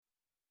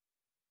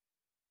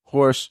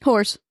Horse.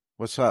 Horse.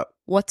 What's up?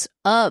 What's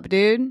up,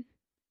 dude?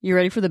 You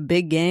ready for the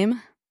big game?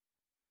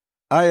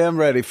 I am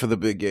ready for the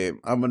big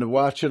game. I'm going to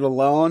watch it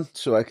alone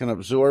so I can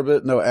absorb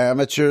it. No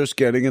amateurs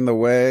getting in the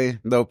way.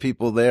 No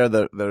people there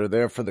that are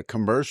there for the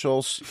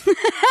commercials.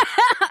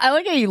 I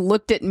like how you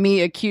looked at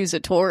me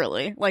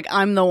accusatorily. Like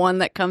I'm the one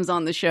that comes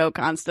on the show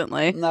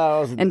constantly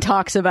and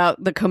talks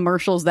about the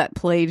commercials that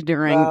played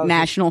during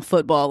National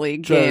Football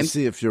League trying games. To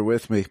see if you're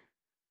with me.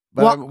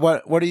 But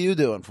what are you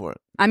doing for it?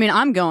 I mean,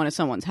 I'm going to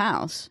someone's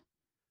house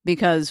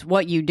because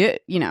what you do,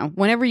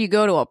 whenever you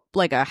go to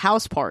a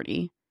house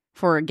party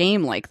for a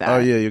game like that. Oh,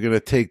 yeah, you're going to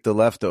take the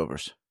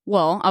leftovers.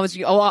 Well, I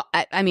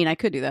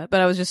could do that, but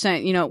I was just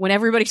saying, when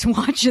everybody's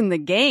watching the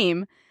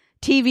game,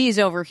 TV's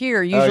over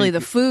here. Usually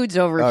the food's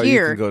over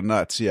here. You can go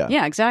nuts, yeah.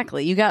 Yeah,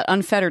 exactly. You got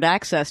unfettered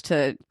access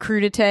to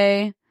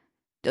crudité,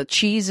 the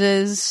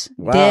cheeses,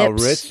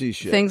 dips, Ritzy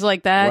shit. Things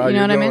like that. Wow, you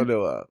know what I mean? You're going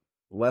to a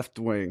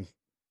left-wing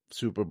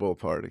Super Bowl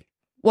party.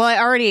 Well,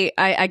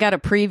 I got a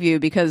preview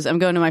because I'm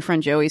going to my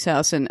friend Joey's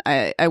house, and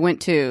I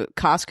went to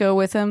Costco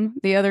with him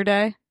the other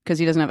day because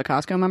he doesn't have a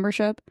Costco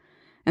membership.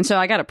 And so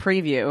I got a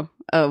preview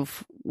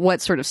of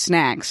what sort of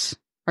snacks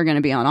are going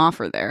to be on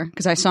offer there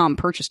because I saw them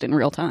purchased in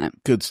real time.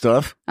 Good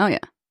stuff. Oh, yeah.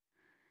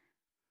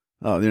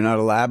 Oh, you're not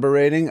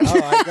elaborating? Oh,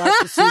 I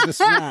got to see the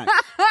snack.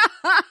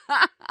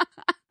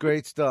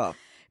 Great stuff.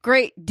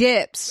 Great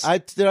dips.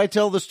 Did I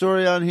tell the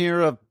story on here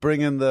of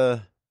bringing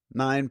the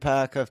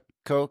 9-pack of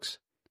Cokes?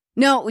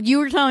 No, you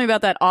were telling me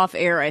about that off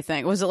air, I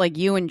think. Was it like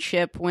you and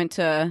Chip went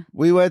to...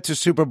 We went to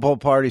Super Bowl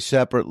party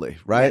separately,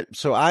 right?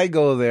 So I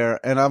go there,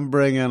 and I'm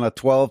bringing a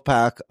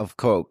 12-pack of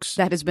Cokes.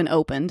 That has been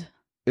opened.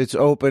 It's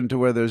open to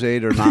where there's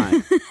 8 or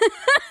 9.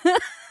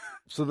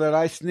 So then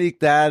I sneak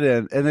that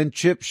in, and then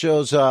Chip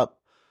shows up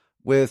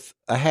with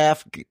a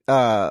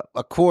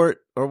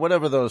quart, or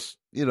whatever those,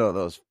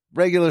 those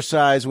regular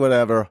size,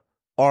 whatever,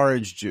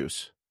 orange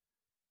juice.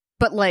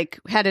 But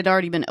had it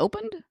already been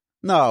opened?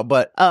 No,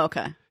 but... Oh,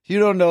 okay. You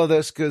don't know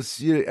this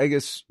because I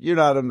guess you're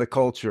not in the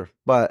culture,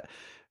 but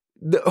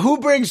who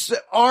brings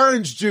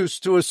orange juice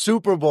to a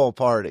Super Bowl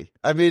party?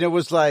 I mean, it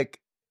was like,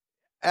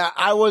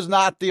 I was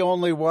not the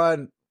only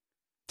one.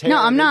 No,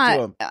 I'm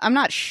not. I'm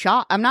not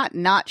shocked. I'm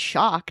not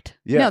shocked.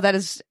 Yeah. No, that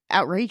is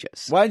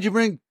outrageous. Why did you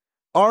bring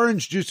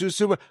orange juice to a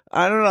Super Bowl?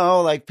 I don't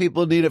know. Like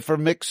people need it for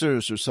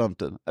mixers or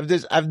something.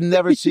 I've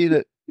never seen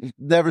it.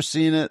 Never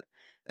seen it.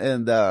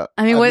 And I've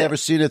never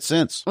seen it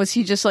since. Was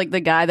he just like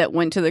the guy that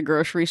went to the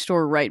grocery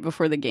store right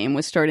before the game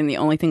was starting? The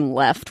only thing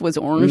left was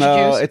orange juice?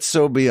 No, it's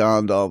so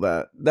beyond all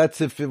that.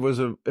 That's if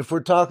we're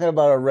talking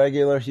about a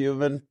regular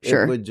human,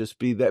 sure. It would just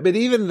be that. But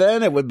even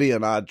then, it would be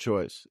an odd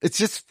choice. It's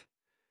just,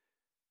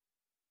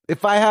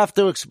 if I have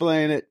to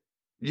explain it,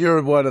 you're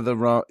in the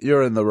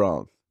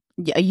wrong.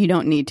 Yeah, you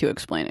don't need to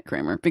explain it,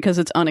 Kramer, because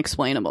it's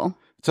unexplainable.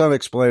 It's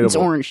unexplainable. It's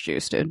orange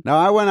juice, dude. Now,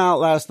 I went out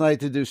last night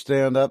to do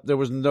stand-up. There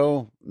was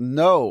no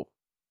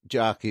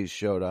jockeys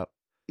showed up.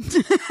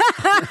 It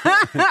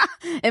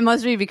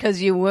must be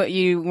because you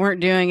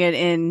weren't doing it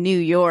in New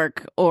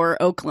York or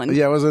Oakland.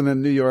 Yeah, I wasn't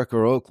in New York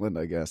or Oakland,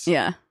 I guess.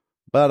 Yeah.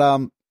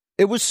 But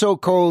it was so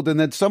cold, and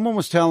then someone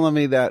was telling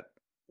me that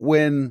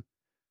when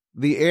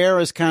the air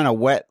is kind of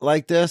wet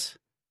like this,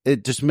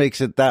 it just makes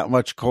it that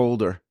much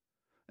colder.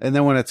 And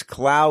then when it's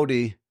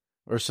cloudy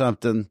or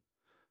something,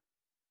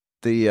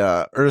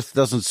 the earth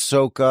doesn't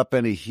soak up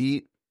any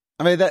heat.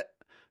 I mean,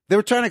 they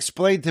were trying to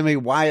explain to me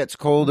why it's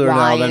colder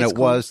now than it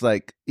was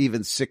like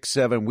even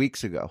 6-7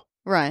 weeks ago.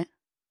 Right.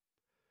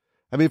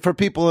 I mean, for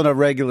people in a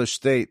regular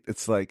state,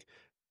 it's like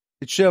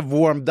it should have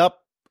warmed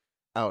up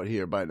out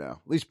here by now,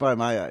 at least by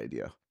my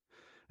idea.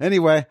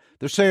 Anyway,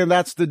 they're saying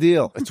that's the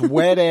deal. It's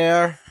wet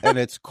air and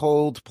it's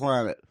cold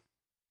planet.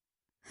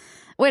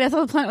 Wait, I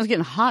thought the planet was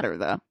getting hotter,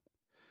 though.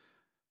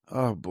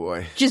 Oh,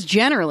 boy. Just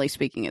generally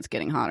speaking, it's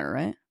getting hotter,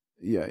 right?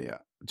 Yeah.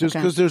 Just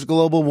because there's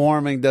global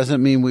warming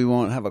doesn't mean we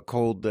won't have a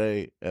cold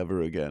day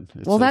ever again.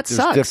 Well, that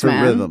sucks, different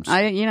man. Rhythms.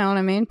 You know what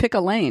I mean? Pick a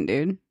lane,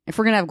 dude. If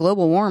we're going to have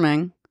global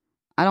warming,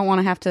 I don't want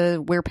to have to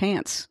wear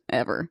pants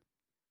ever.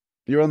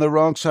 You're on the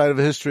wrong side of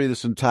history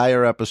this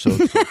entire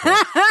episode. So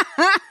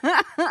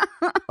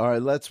all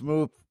right, let's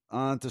move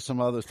on to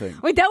some other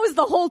things. Wait, that was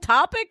the whole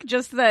topic?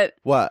 Just that...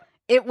 What?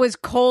 It was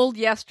cold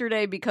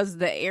yesterday because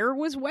the air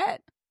was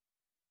wet?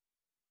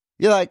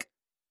 You're like,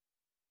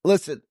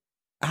 listen,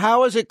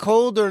 how is it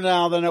colder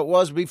now than it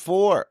was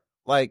before?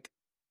 Like,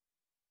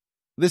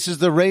 this is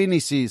the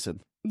rainy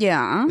season.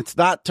 Yeah. It's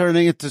not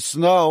turning into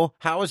snow.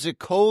 How is it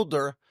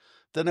colder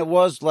than it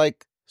was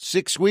like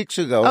 6 weeks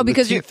ago? Oh,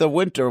 because the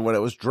winter when it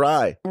was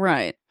dry.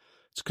 Right.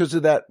 It's because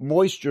of that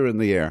moisture in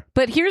the air.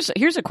 But here's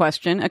a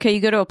question. Okay, you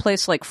go to a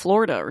place like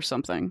Florida or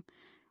something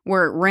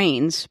where it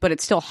rains, but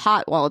it's still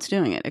hot while it's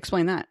doing it.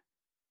 Explain that.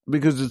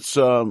 Because it's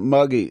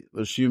muggy.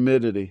 There's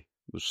humidity.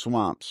 There's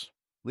swamps.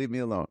 Leave me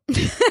alone.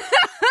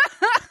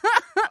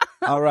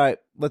 All right,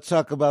 let's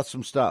talk about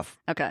some stuff.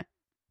 Okay.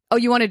 Oh,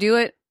 you want to do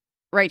it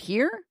right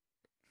here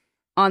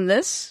on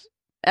this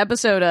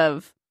episode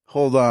of...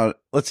 Hold on.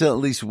 Let's at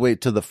least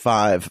wait to the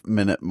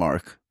 5-minute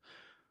mark.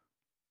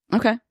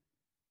 Okay.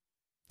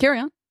 Carry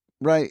on.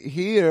 right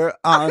here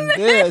on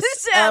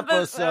this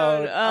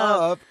episode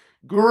of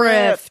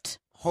Grift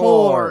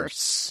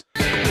Horse.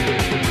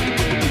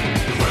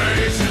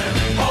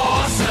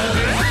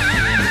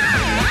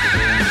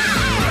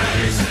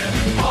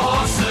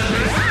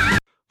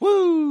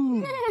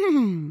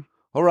 Woo!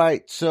 All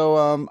right, so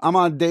I'm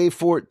on day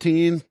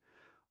 14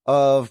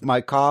 of my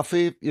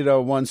coffee,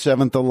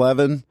 1/7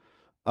 11.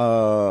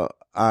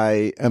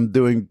 I am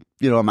doing,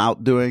 I'm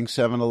out doing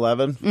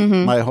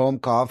 7-Eleven, my home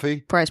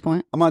coffee. Price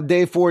point. I'm on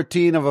day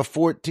 14 of a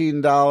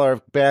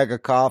 $14 bag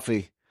of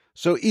coffee.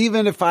 So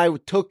even if I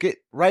took it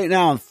right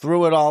now and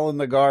threw it all in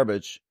the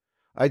garbage,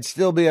 I'd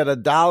still be at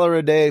 $1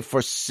 a day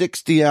for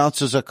 60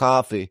 ounces of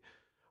coffee,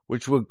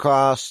 which would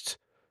cost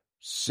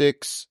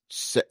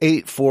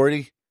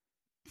 $8.40.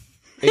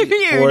 You're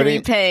going to be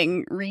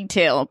paying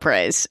retail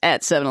price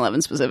at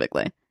 7-Eleven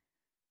specifically.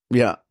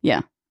 Yeah.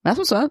 Yeah. That's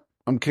what's up.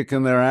 I'm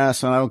kicking their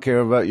ass, and I don't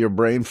care about your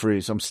brain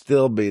freeze. I'm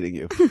still beating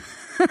you.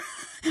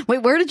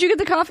 Wait, where did you get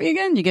the coffee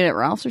again? You get it at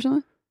Ralph's or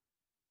something?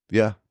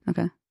 Yeah.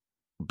 Okay.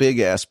 Big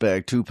ass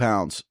bag, 2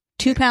 pounds.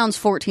 2 pounds,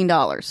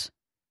 $14.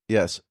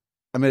 Yes.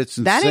 I mean, it's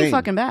insane. That ain't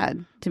fucking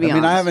bad, to be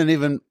honest.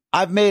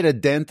 I've made a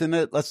dent in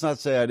it. Let's not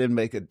say I didn't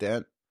make a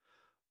dent,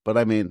 but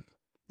I mean.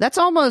 That's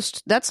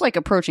like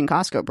approaching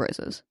Costco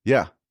prices.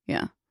 Yeah.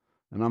 Yeah.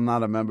 And I'm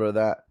not a member of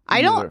that.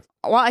 I don't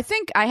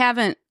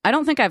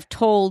think I've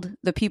told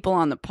the people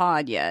on the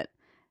pod yet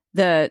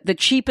the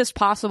cheapest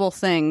possible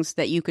things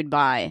that you could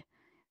buy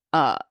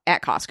at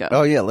Costco.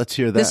 Oh yeah, let's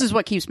hear that. This is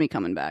what keeps me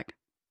coming back.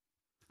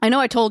 I know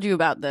I told you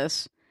about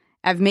this.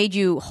 I've made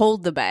you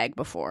hold the bag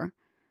before.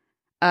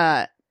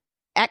 At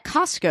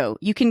Costco,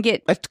 you can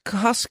get at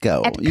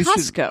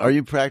Costco. Are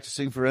you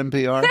practicing for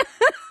NPR?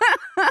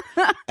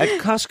 At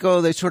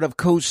Costco, they sort of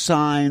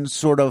co-sign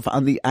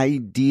on the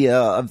idea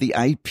of the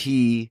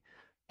IP.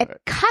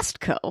 At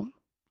Costco.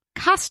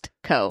 At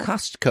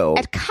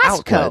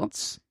Costco.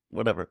 Outlets.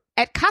 Whatever.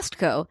 At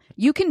Costco,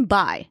 you can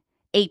buy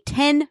a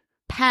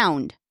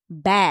 10-pound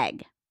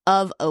bag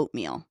of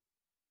oatmeal.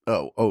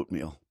 Oh,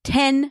 oatmeal.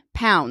 10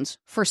 pounds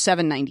for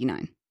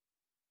 $7.99.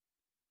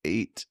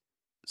 8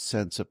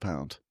 cents a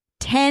pound.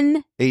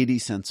 80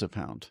 cents a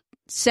pound.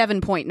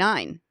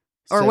 7.9.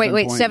 Or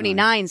wait,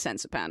 79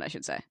 cents a pound, I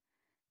should say.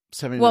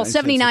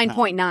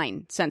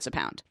 79.9 cents a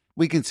pound.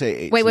 We can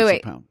say 8 cents a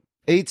pound.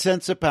 8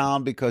 cents a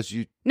pound because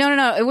you...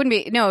 No, it wouldn't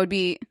be... No, it would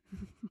be...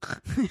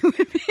 it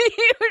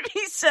would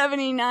be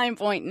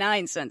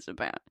 79.9 cents a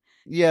pound.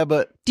 Yeah,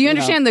 but... Do you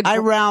understand I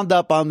round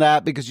up on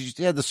that because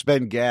you had to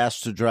spend gas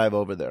to drive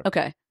over there.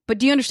 Okay. But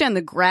do you understand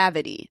the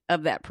gravity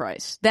of that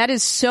price? That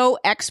is so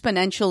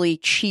exponentially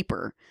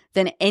cheaper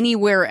than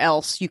anywhere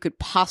else you could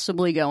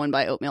possibly go and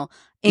buy oatmeal.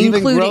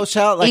 Even gross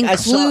out?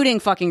 Including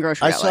fucking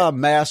grocery outlet. I saw a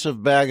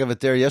massive bag of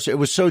it there yesterday. It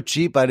was so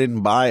cheap I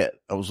didn't buy it.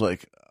 I was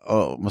like,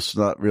 oh, it must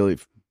not really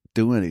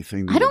do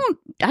anything. I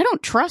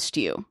don't trust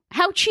you.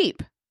 How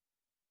cheap?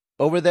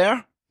 Over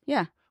there?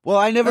 Yeah. Well,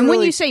 I never. And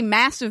when you say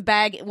massive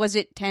bag, was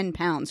it 10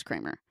 pounds,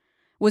 Kramer?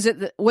 Was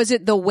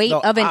it the weight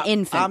of an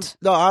infant?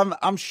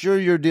 I'm sure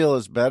your deal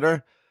is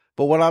better,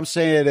 but what I'm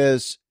saying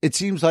is, it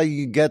seems like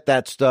you can get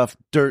that stuff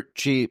dirt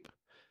cheap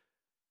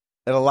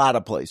at a lot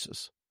of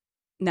places.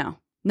 No,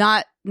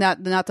 not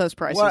those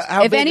prices. Well,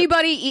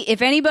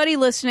 if anybody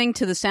listening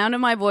to the sound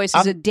of my voice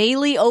is a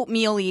daily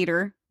oatmeal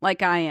eater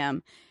like I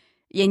am,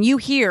 and you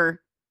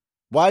hear,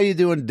 why are you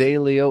doing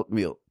daily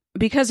oatmeal?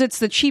 Because it's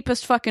the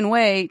cheapest fucking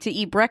way to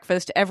eat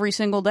breakfast every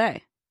single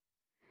day.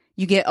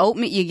 You get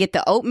oatmeal. You get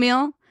the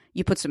oatmeal.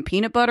 You put some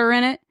peanut butter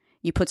in it.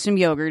 You put some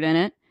yogurt in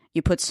it.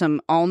 You put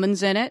some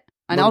almonds in it.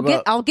 And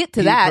I'll get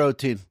to that.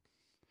 Protein.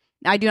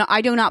 I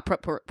do not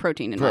put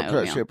protein in my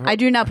oatmeal. I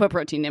do not put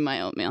protein in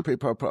my oatmeal.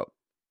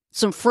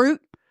 Some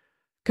fruit.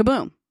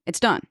 Kaboom. It's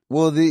done.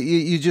 Well,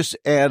 you just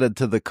added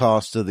to the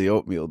cost of the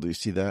oatmeal. Do you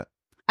see that?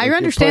 I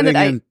understand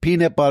that.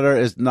 Peanut butter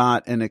is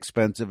not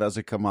inexpensive as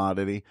a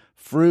commodity.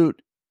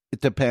 Fruit,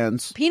 it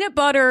depends. Peanut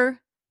butter.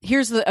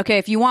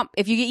 If you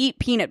eat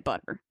peanut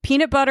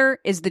butter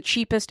is the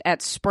cheapest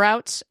at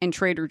Sprouts and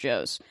Trader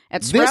Joe's.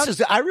 At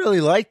Sprouts, I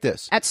really like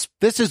this.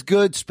 This is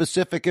good,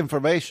 specific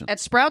information. At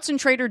Sprouts and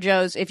Trader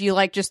Joe's, if you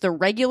like just the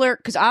regular,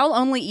 because I'll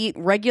only eat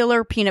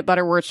regular peanut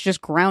butter where it's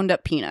just ground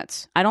up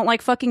peanuts. I don't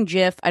like fucking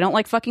Jif. I don't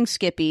like fucking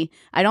Skippy.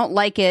 I don't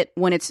like it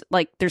when it's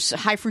like there's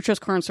high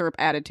fructose corn syrup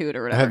added to it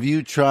or whatever. Have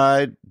you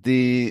tried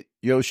the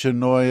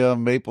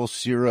Yoshinoya maple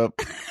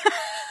syrup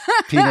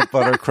peanut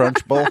butter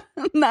crunch bowl?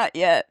 Not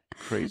yet.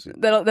 Crazy.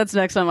 That's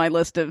next on my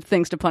list of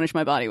things to punish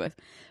my body with.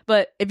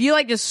 But if you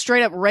like just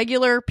straight up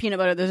regular peanut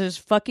butter, there's just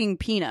fucking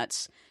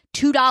peanuts.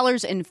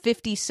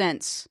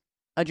 $2.50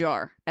 a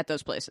jar at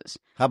those places.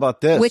 How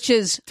about this? Which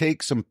is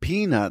take some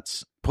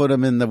peanuts, put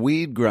them in the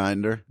weed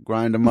grinder,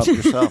 grind them up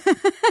yourself.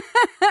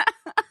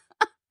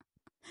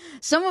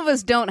 Some of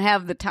us don't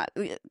have the time.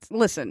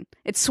 Listen,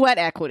 it's sweat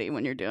equity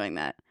when you're doing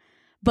that.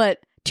 But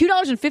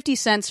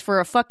 $2.50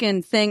 for a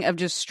fucking thing of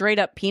just straight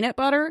up peanut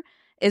butter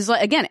is,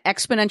 like, again,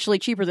 exponentially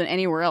cheaper than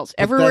anywhere else.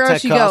 Everywhere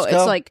else you go,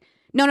 it's like,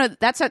 no,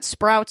 that's at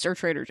Sprouts or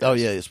Trader Joe's. Oh,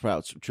 yeah,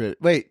 Sprouts or Trader.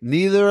 Wait,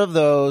 neither of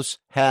those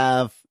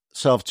have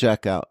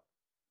self-checkout.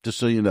 Just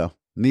so you know.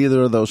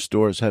 Neither of those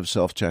stores have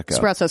self-checkout.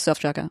 Sprouts has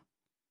self-checkout.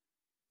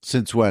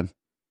 Since when?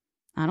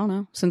 I don't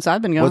know. Since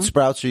I've been going. What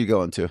Sprouts are you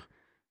going to?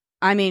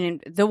 I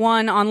mean, the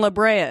one on La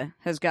Brea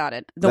has got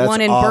it. The That's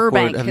one in awkward.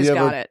 Burbank have has you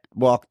got ever it.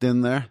 Walked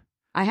in there?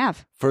 I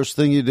have. First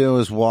thing you do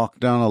is walk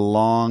down a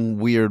long,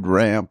 weird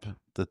ramp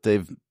that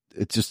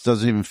it just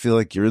doesn't even feel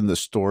like you're in the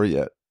store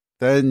yet.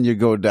 Then you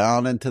go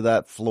down into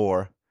that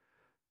floor.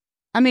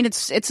 I mean,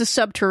 it's a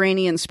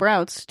subterranean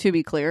Sprouts, to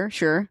be clear,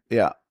 sure.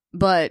 Yeah.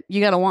 But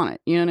you got to want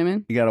it. You know what I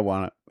mean? You got to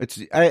want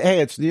it.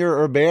 It's near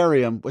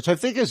Herbarium, which I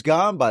think is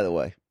gone, by the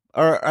way.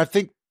 Or I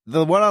think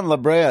the one on La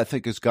Brea, I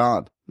think, is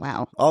gone.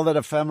 Wow. All that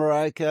ephemera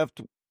I kept,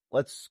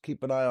 let's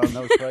keep an eye on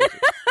those prices.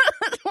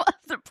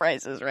 The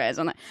prices rise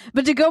on that.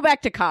 But to go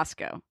back to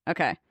Costco,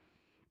 okay.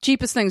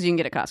 Cheapest things you can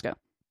get at Costco.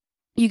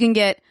 You can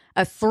get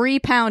a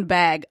 3-pound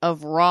bag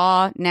of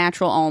raw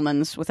natural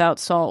almonds without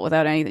salt,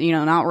 without anything,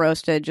 not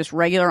roasted, just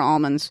regular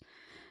almonds.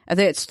 I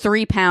think it's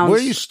 3 pounds. Where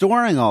are you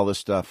storing all this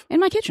stuff?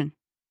 In my kitchen.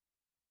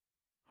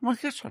 In my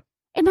kitchen.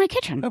 In my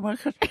kitchen. In my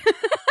kitchen.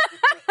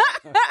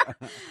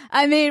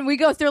 I mean, we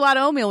go through a lot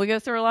of oatmeal. We go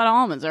through a lot of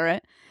almonds, all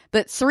right?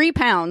 But 3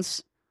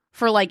 pounds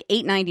for like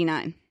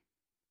 $8.99.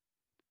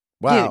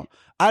 Wow. Dude.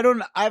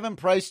 I haven't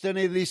priced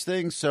any of these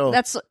things, so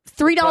that's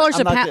 $3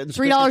 a pound.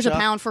 $3 a shock.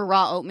 pound for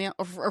raw oatmeal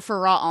or for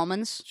raw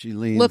almonds. She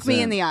leans Look me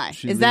in. in the eye.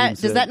 She Does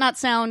leans that in. not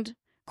sound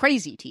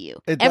crazy to you?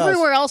 It does.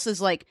 Everywhere else is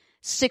like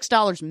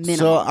 $6 minimum.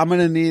 So I'm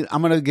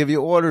gonna give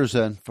you orders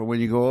then for when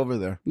you go over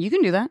there. You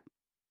can do that.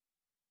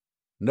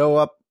 No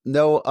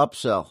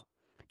upsell.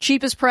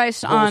 Cheapest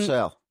price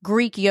Wholesale. on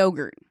Greek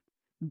yogurt.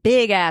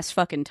 Big ass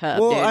fucking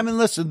tub. Well, dude. I mean,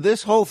 listen,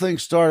 this whole thing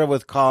started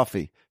with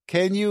coffee.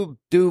 Can you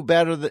do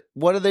better?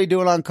 What are they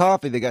doing on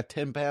coffee? They got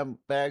 10-pound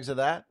bags of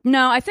that?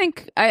 No, I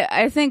think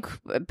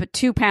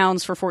 2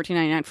 pounds for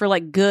 $14.99 for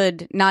like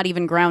good, not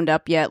even ground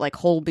up yet, like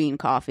whole bean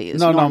coffee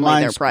is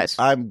normally their price.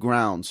 I'm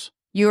grounds.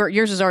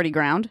 Yours is already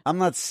ground. I'm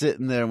not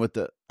sitting there with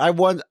I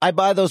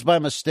buy those by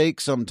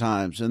mistake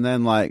sometimes, and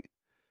then like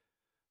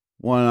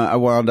when I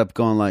wound up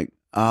going like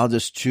I'll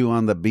just chew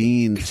on the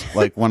beans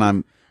like when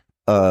I'm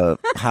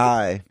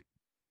high,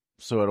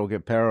 so it'll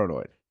get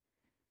paranoid.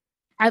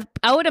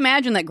 I would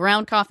imagine that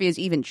ground coffee is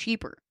even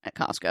cheaper at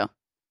Costco.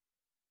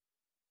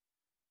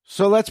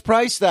 So let's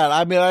price that.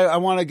 I mean, I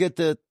want to get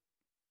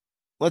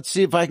let's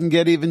see if I can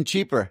get even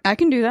cheaper. I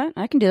can do that.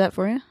 I can do that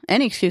for you.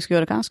 Any excuse to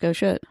go to Costco,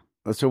 shit.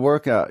 It's a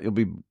workout. You'll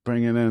be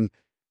bringing in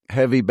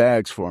heavy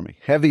bags for me.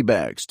 Heavy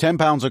bags. 10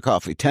 pounds of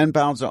coffee, 10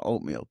 pounds of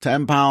oatmeal,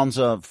 10 pounds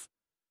of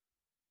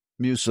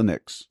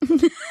Mucinex.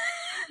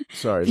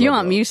 Sorry. If you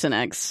want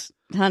Mucinex,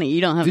 honey, you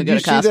don't have to go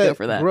to Costco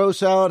for that. Gross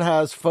Salad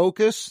has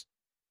Focus.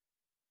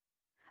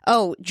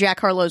 Oh,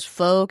 Jack Harlow's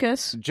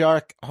Focus?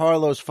 Jack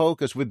Harlow's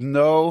Focus with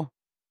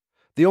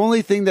the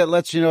only thing that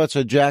lets you know it's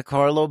a Jack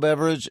Harlow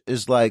beverage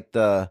is like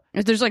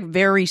there's like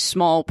very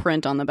small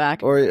print on the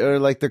back. Or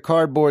like the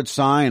cardboard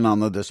sign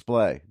on the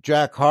display.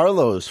 Jack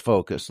Harlow's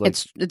Focus. Like,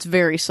 it's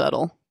very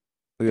subtle.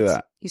 Look at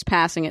that. He's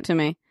passing it to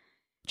me.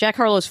 Jack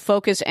Harlow's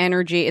Focus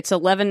Energy. It's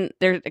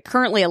they're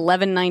currently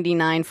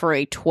 $11.99 for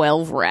a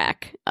 12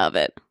 rack of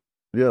it.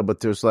 Yeah, but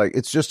there's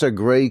it's just a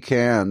gray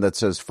can that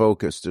says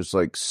Focus. There's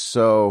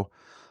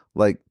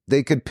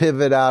they could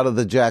pivot out of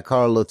the Jack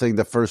Harlow thing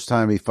the first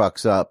time he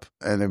fucks up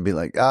and it'd be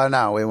like, oh,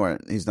 no,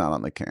 he's not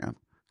on the can.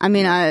 I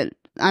mean,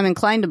 I'm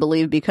inclined to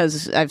believe,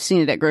 because I've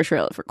seen it at grocery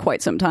outlet for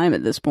quite some time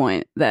at this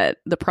point, that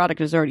the product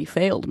has already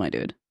failed, my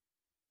dude.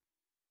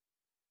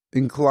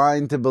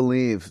 Inclined to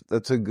believe.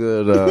 That's a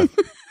good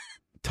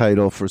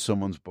title for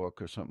someone's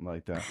book or something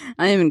like that.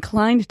 I am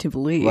inclined to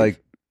believe.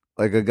 Like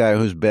a guy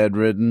who's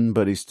bedridden,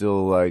 but he's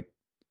still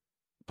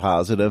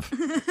positive.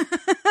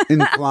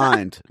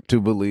 Inclined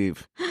to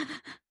believe.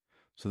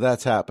 So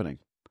that's happening.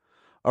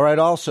 All right.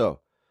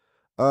 Also,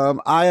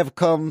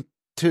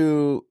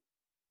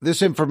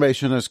 this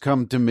information has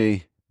come to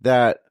me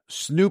that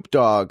Snoop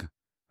Dogg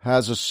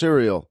has a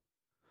cereal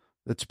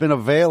that's been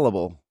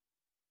available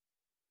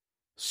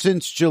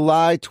since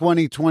July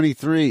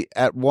 2023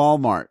 at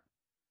Walmart.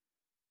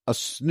 A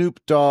Snoop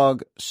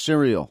Dogg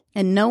cereal.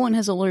 And no one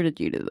has alerted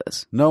you to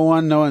this. No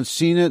one's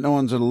seen it. No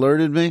one's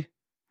alerted me.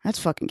 That's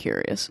fucking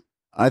curious.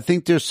 I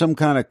think there's some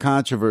kind of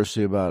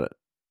controversy about it.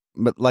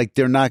 But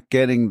they're not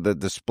getting the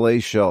display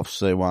shelves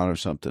they want or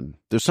something.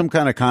 There's some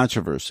kind of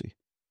controversy.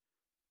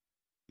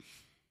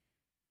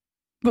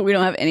 But we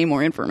don't have any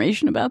more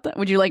information about that.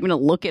 Would you like me to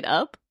look it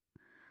up?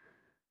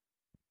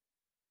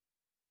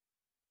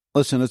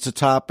 Listen, it's a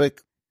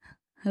topic.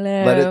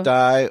 Hello. Let it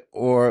die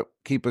or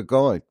keep it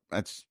going.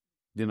 That's,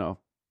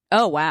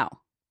 Oh, wow.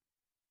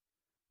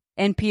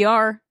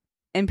 NPR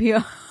Oh,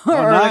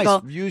 nice.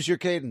 article. Use your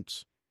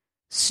cadence.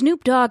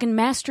 Snoop Dogg and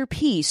Master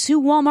P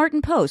sue Walmart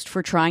and Post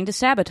for trying to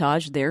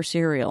sabotage their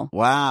cereal.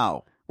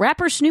 Wow.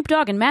 Rapper Snoop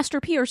Dogg and Master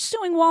P are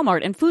suing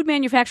Walmart and food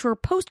manufacturer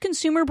Post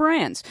Consumer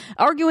Brands,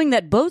 arguing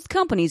that both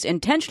companies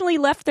intentionally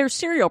left their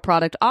cereal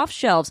product off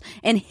shelves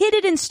and hid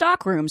it in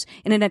stockrooms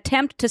in an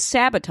attempt to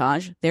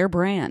sabotage their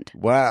brand.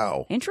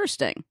 Wow.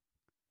 Interesting.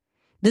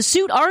 The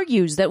suit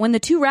argues that when the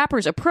two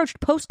rappers approached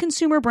Post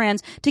Consumer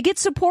Brands to get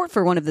support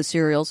for one of the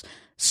cereals,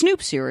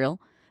 Snoop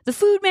cereal, the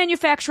food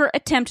manufacturer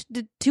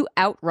attempted to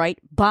outright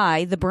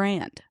buy the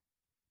brand.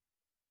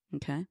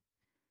 Okay.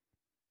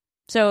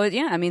 So,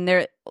 yeah, I mean,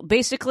 they're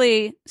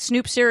basically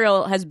Snoop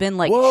cereal has been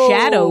like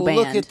shadow banned.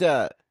 Look at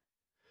that.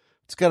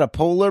 It's got a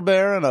polar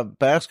bear and a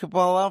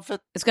basketball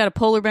outfit. It's got a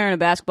polar bear and a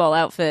basketball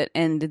outfit,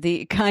 and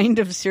the kind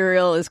of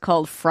cereal is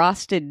called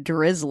Frosted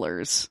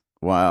Drizzlers.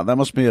 Wow, that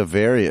must be a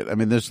variant. I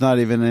mean, there's not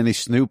even any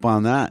Snoop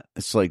on that.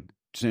 It's like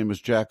same as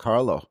Jack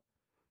Harlow.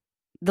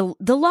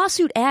 The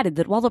lawsuit added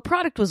that while the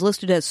product was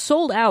listed as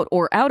sold out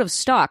or out of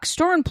stock,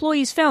 store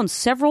employees found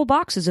several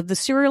boxes of the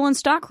cereal in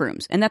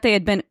stockrooms and that they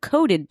had been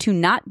coded to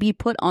not be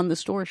put on the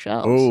store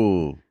shelves.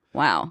 Oh.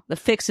 Wow. The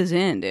fix is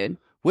in, dude.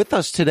 With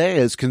us today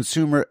is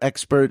consumer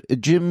expert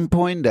Jim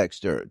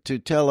Poindexter to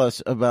tell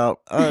us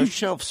about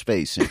shelf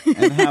spacing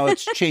and how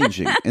it's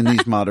changing in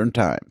these modern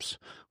times.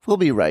 We'll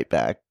be right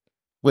back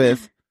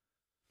with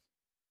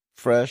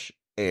Fresh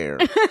Air.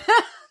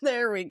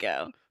 There we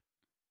go.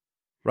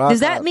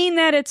 Does that mean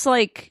that it's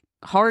like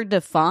hard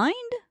to find?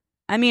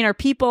 I mean,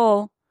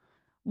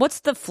 what's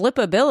the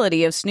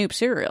flippability of Snoop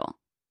cereal?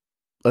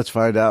 Let's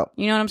find out.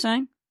 You know what I'm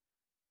saying?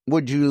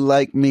 Would you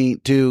like me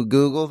to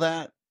Google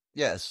that?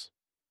 Yes.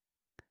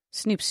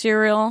 Snoop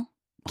cereal?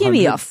 Give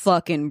me a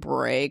fucking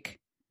break.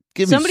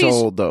 Give me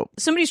sold, though.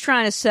 Somebody's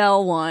trying to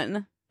sell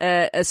one,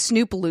 a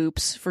Snoop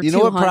Loops for $200. You know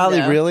what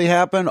probably really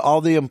happened?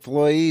 All the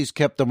employees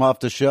kept them off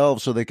the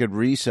shelves so they could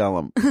resell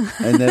them.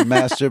 And then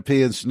Master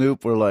P and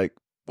Snoop were like,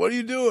 what are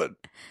you doing?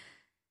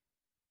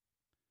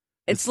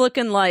 It's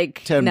looking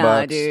like,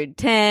 $10. Dude,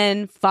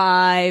 10,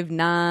 5,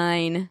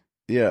 9.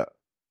 Yeah.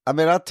 I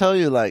mean, I'll tell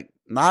you, like,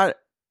 not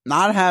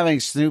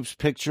having Snoop's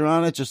picture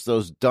on it, just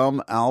those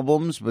dumb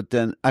albums, but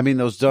then, I mean,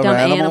 those dumb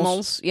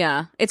animals.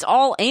 Yeah. It's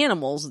all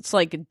animals. It's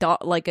like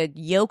a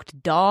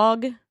yoked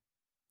dog.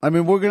 I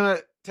mean,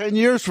 10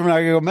 years from now,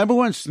 I go, remember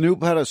when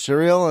Snoop had a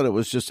cereal and it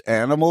was just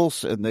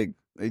animals and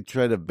they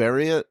tried to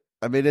bury it?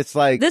 I mean, it's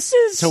like,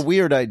 it's a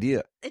weird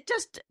idea.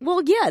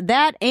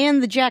 That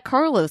and the Jack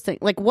Harlow thing.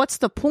 Like, what's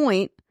the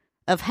point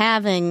of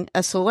having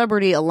a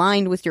celebrity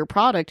aligned with your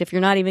product if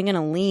you're not even going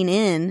to lean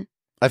in?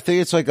 I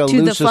think it's like a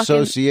loose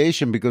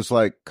association because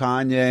like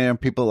Kanye and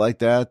people like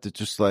that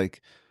just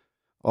like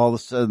all of a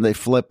sudden they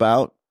flip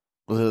out.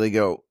 Whether they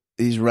go,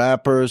 these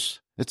rappers.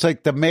 It's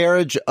like the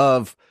marriage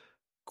of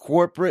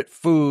corporate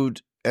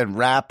food and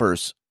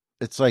rappers.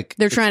 It's like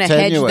they're trying to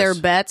hedge their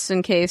bets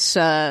in case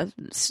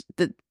that's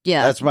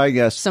my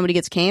guess. Somebody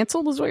gets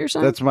canceled is what you're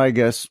saying? That's my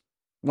guess.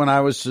 When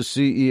I was the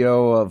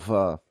CEO of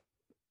what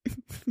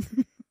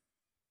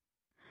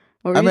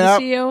were you the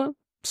CEO of?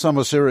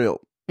 Summer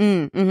Cereal.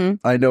 Mm-hmm.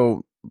 I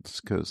know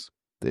it's because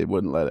they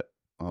wouldn't let it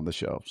on the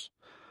shelves.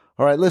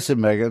 All right,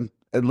 listen, Megan,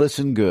 and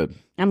listen good.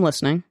 I'm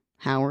listening,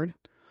 Howard.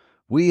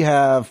 We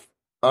have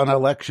an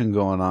election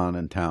going on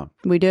in town.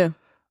 We do.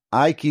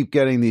 I keep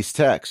getting these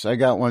texts. I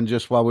got one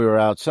just while we were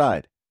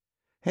outside.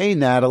 Hey,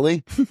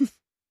 Natalie.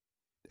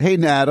 Hey,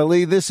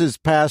 Natalie, this is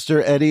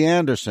Pastor Eddie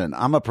Anderson.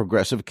 I'm a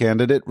progressive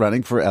candidate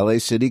running for LA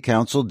City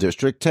Council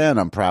District 10.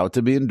 I'm proud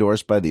to be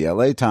endorsed by the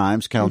LA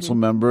Times, Council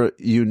member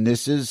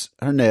Eunices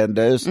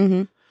Hernandez.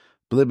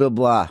 Blah, blah,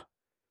 blah.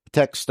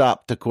 Text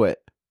stop to quit.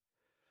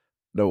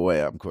 No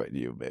way I'm quitting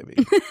you, baby.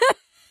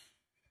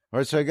 All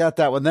right, so I got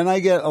that one. Then I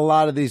get a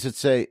lot of these that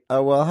say,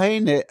 well, hey,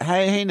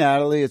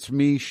 Natalie, it's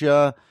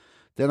Misha.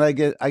 Then I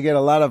get a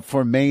lot of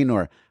for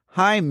Maynor.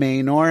 Hi,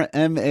 Maynor,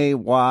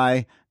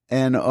 Maynor.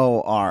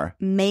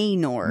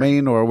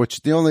 Maynor,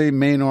 which the only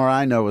Maynor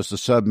I know is the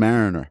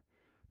Submariner.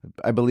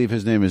 I believe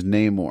his name is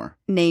Namor.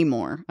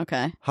 Namor,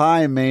 okay.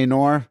 Hi,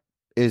 Maynor.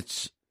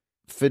 It's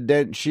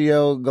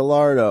Fidencio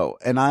Gallardo,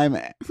 and I'm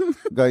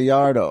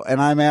Gallardo, and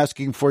I'm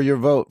asking for your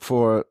vote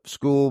for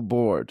school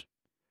board.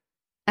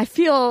 I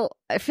feel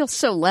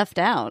so left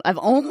out. I've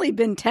only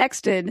been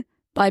texted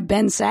by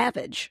Ben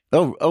Savage.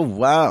 Oh,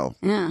 wow.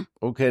 Yeah.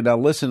 Okay, now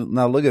listen.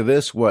 Now look at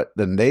this, what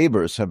the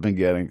neighbors have been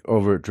getting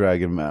over at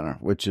Dragon Manor,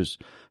 which is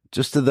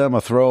just to them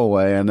a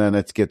throwaway, and then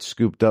it gets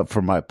scooped up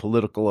from my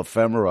political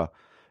ephemera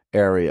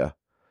area.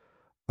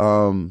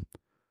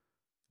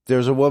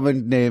 There's a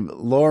woman named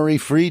Lori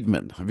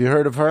Friedman. Have you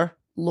heard of her?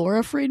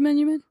 Laura Friedman,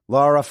 you mean?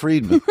 Laura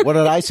Friedman. What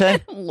did I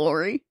say?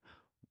 Lori.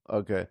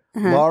 Okay.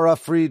 Laura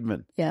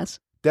Friedman. Yes.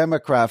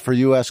 Democrat for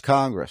U.S.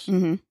 Congress.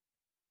 Mm-hmm.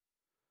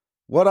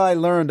 What I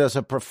learned as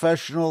a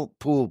professional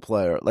pool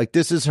player, like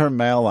this is her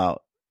mail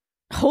out.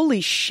 Holy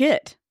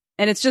shit.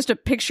 And it's just a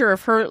picture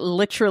of her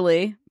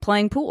literally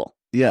playing pool.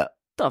 Yeah.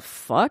 The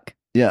fuck?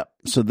 Yeah.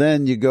 So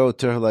then you go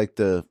to like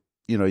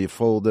you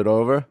fold it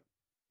over.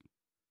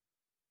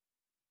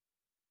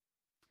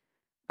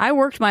 I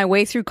worked my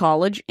way through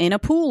college in a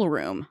pool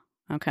room.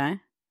 Okay.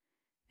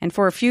 And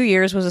for a few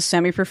years was a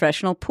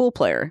semi-professional pool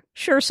player.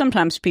 Sure,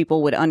 sometimes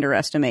people would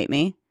underestimate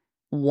me.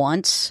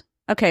 Once.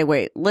 Okay,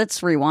 wait,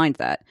 let's rewind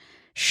that.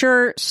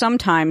 Sure,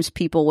 sometimes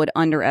people would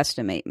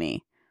underestimate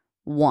me.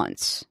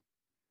 Once.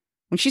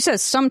 When she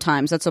says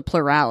sometimes, that's a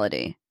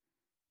plurality.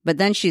 But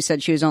then she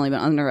said she was only been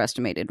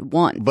underestimated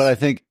once. But I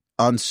think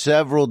on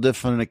several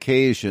different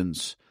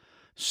occasions,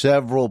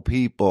 several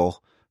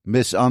people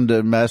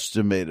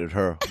underestimated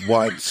her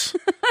once.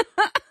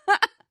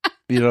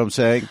 You know what I'm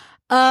saying?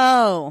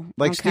 Oh.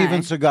 Like okay.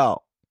 Steven Seagal.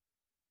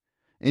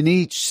 In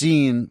each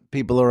scene,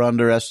 people are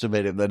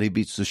underestimating that he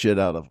beats the shit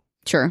out of them.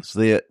 Sure.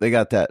 So they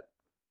got that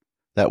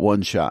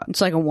one shot.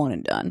 It's like a one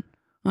and done.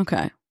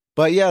 Okay.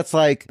 But yeah, it's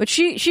like... But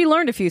she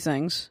learned a few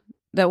things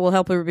that will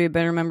help her be a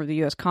better member of the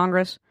U.S.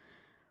 Congress.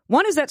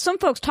 One is that some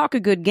folks talk a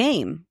good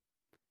game,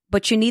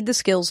 but you need the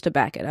skills to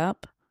back it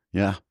up.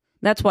 Yeah.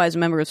 That's why, as a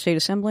member of the state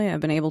assembly, I've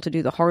been able to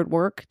do the hard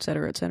work, et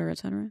cetera, et cetera, et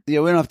cetera. Yeah,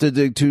 we don't have to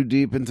dig too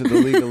deep into the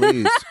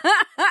legalese.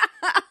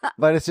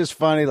 But it's just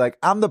funny, like,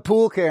 I'm the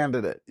pool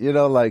candidate. You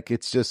know, like,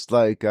 it's just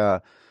like,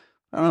 I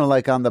don't know,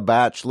 like on The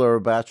Bachelor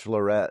or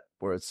Bachelorette,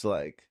 where it's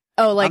like,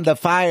 oh, like, I'm the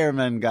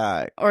fireman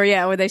guy. Or,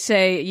 yeah, where they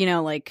say, you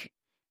know, like,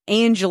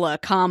 Angela,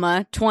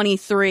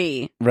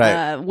 23,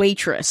 right.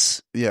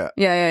 Waitress. Yeah.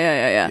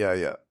 Yeah.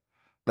 Yeah.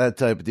 That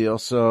type of deal.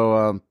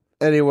 So,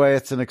 anyway,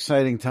 it's an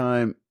exciting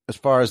time as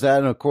far as that.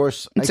 And, of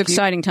course, it's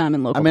exciting time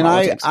in local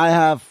politics.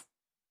 I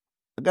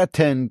got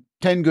 10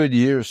 good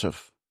years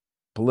of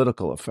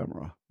political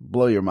ephemera.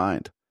 Blow your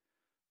mind.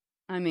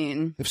 I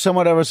mean, if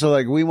someone ever said,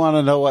 like, we want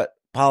to know what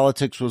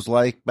politics was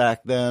like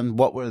back then,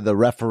 what were the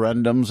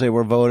referendums they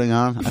were voting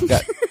on? I've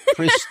got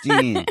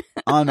pristine,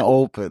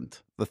 unopened,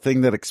 the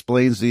thing that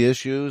explains the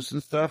issues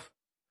and stuff.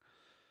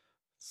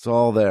 It's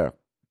all there.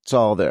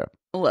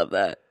 I love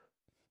that.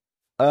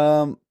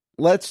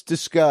 Let's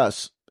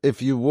discuss,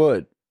 if you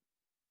would.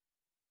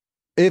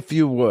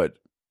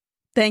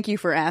 Thank you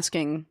for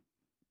asking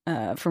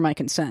for my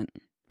consent,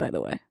 by the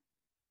way.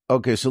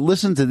 Okay, so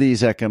listen to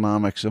these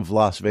economics of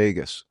Las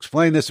Vegas.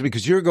 Explain this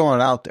because you're going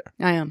out there.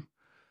 I am.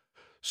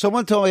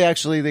 Someone told me,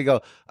 actually, they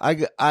go,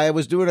 I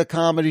was doing a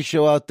comedy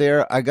show out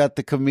there. I got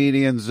the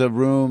comedians a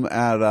room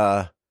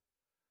at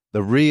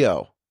the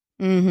Rio.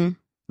 Mm-hmm.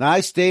 Now,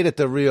 I stayed at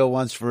the Rio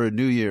once for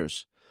New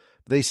Year's.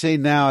 They say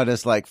now it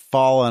has, like,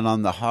 fallen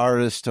on the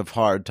hardest of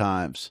hard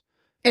times.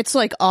 It's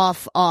like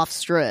off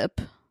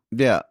strip.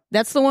 Yeah.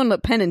 That's the one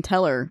that Penn and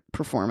Teller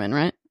perform in,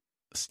 right?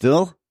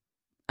 Still?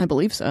 I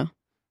believe so.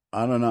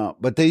 I don't know.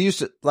 But they used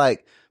to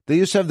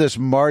have this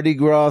Mardi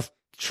Gras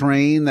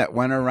train that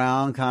went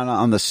around kind of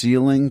on the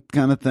ceiling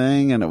kind of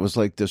thing. And it was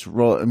like this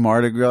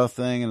Mardi Gras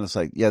thing. And it's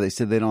like, yeah, they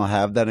said they don't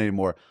have that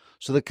anymore.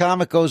 So the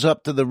comic goes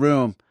up to the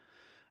room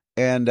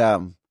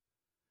and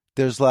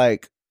there's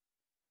like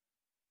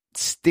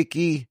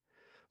sticky,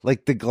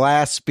 like the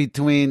glass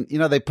between, you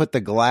know, they put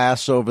the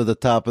glass over the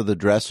top of the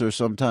dresser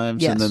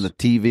sometimes. Yes. And then the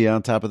TV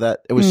on top of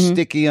that. It was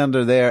sticky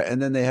under there. And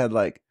then they had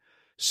like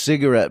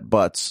cigarette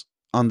butts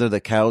under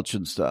the couch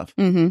and stuff.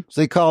 Mm-hmm.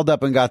 So they called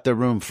up and got their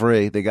room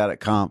free. They got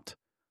it comped,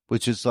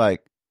 which is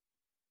like.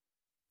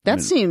 That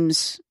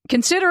seems,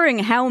 considering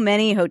how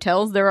many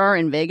hotels there are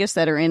in Vegas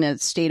that are in a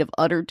state of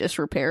utter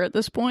disrepair at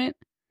this point.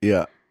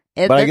 Yeah.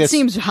 It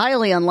seems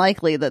highly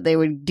unlikely that they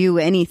would do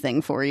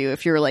anything for you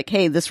if you're like,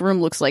 hey, this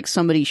room looks like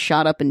somebody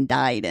shot up and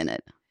died in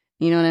it.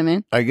 You know what I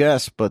mean? I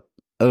guess, but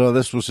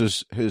this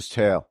was his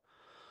tale.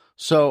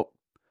 So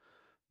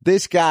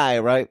this guy,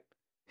 right,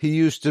 he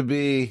used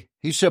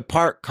to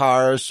park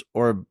cars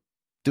or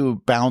do a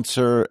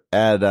bouncer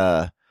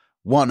at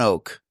One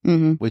Oak,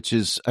 which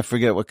is, I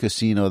forget what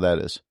casino that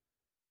is.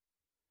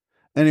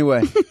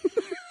 Anyway,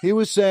 he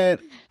was saying,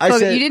 you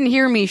didn't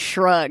hear me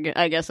shrug.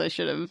 I guess I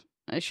should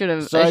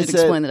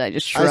explain that I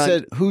just shrugged. I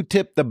said, who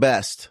tipped the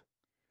best?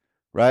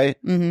 Right?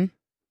 Mm-hmm.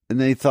 And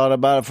then he thought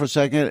about it for a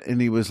second and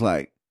he was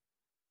like,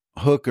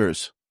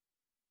 hookers.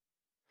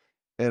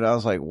 And I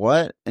was like,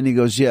 what? And he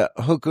goes, yeah,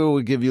 a hooker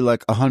would give you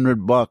like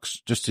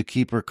 $100 just to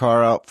keep her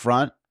car out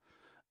front.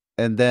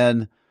 And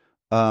then,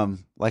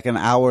 like an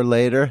hour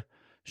later,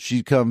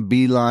 she'd come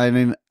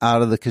beelining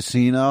out of the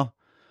casino.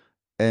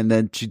 And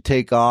then she'd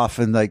take off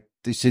and like,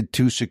 they said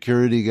 2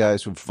 security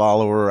guys would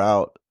follow her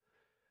out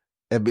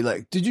and be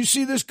like, did you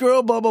see this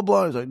girl? Blah, blah,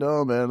 blah. I was like,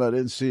 no, man, I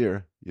didn't see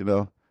her, you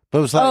know? But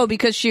it was like,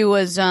 because she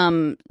was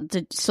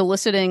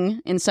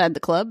soliciting inside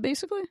the club,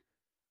 basically?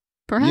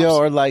 Perhaps? Yeah,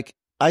 or like,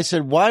 I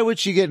said, why would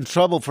she get in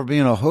trouble for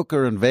being a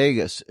hooker in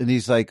Vegas? And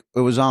he's like,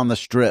 it was on the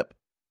strip.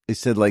 He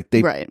said, like,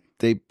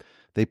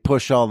 they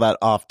push all that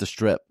off the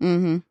strip,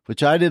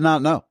 which I did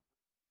not know.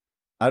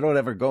 I don't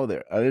ever go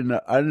there. I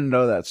didn't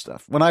know that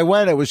stuff. When I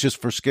went, it was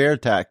just for scare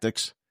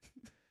tactics.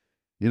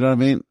 You know what I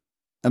mean?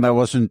 And I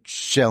wasn't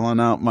shelling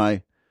out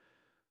my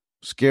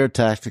scare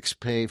tactics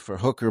pay for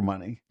hooker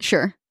money.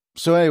 Sure.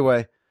 So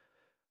anyway,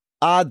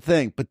 odd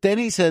thing. But then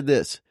he said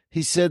this.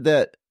 He said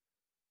that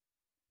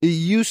it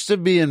used to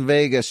be in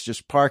Vegas,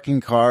 just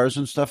parking cars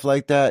and stuff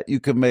like that. You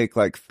could make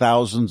like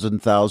thousands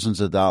and thousands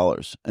of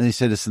dollars. And he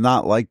said, it's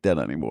not like that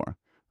anymore.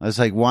 I was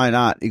like, why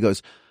not? He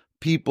goes,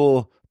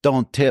 people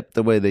don't tip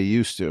the way they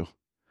used to.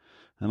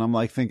 And I'm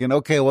like thinking,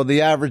 okay, well,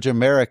 the average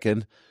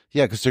American,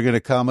 yeah, because they're going to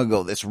come and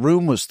go, this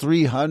room was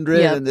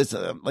 $300 and this,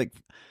 like,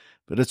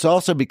 but it's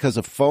also because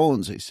of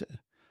phones, he said,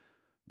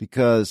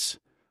 because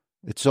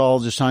it's all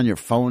just on your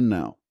phone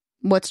now.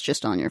 What's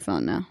just on your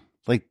phone now?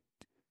 Like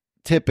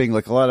tipping,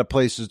 like a lot of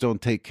places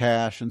don't take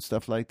cash and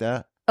stuff like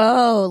that.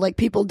 Oh, like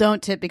people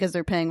don't tip because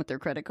they're paying with their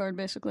credit card,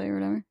 basically, or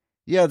whatever.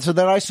 Yeah, so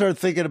then I started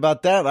thinking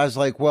about that. I was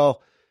like,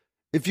 well,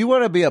 if you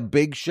want to be a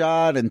big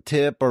shot and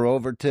tip or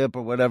over tip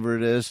or whatever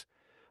it is,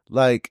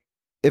 like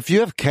if you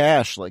have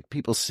cash, like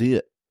people see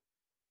it.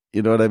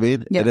 You know what I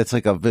mean? Yeah. And it's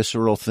like a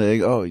visceral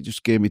thing. Oh, he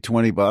just gave me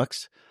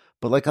 $20.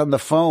 But like on the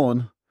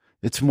phone,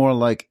 it's more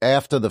like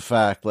after the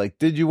fact. Like,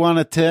 did you want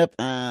a tip?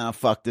 Ah,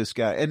 fuck this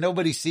guy. And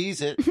nobody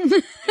sees it.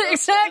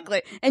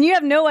 Exactly. And you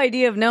have no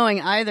idea of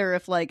knowing either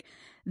if like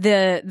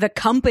the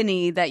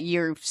company that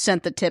you're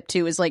sent the tip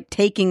to is like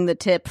taking the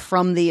tip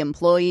from the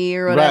employee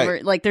or whatever.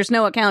 Right. Like there's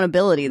no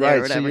accountability there or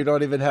Right. whatever. So you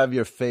don't even have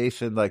your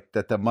faith in like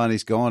that the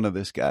money's going to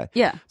this guy.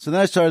 Yeah. So then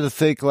I started to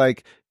think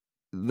like,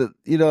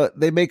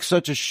 they make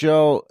such a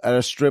show at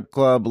a strip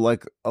club,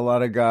 like a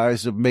lot of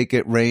guys of make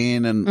it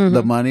rain and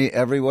the money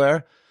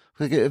everywhere.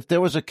 Like if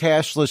there was a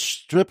cashless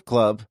strip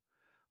club,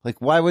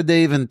 like why would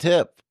they even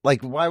tip?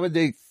 Like why would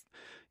they,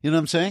 you know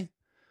what I'm saying?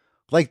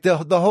 Like the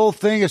whole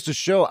thing is to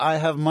show I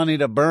have money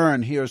to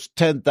burn. Here's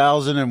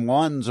 10,000 and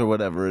ones or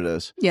whatever it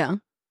is. Yeah.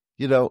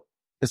 You know,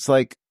 it's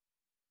like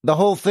the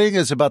whole thing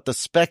is about the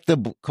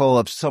spectacle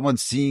of someone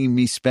seeing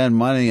me spend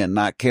money and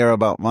not care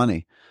about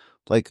money.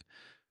 Like,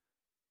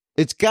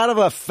 it's got to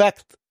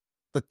affect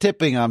the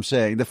tipping, I'm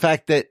saying. The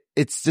fact that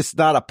it's just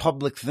not a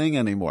public thing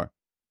anymore.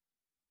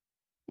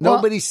 Well,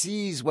 Nobody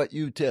sees what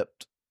you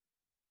tipped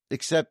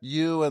except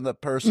you and the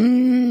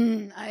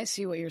person. I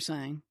see what you're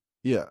saying.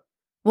 Yeah.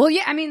 Well,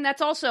 yeah, I mean,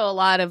 that's also a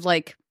lot of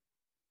like,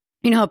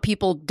 you know how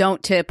people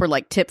don't tip or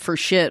like tip for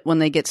shit when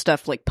they get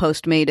stuff like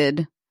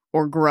Postmated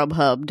or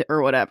Grubhubbed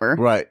or whatever.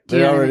 Right. Do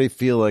you They know what I already mean?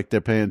 feel like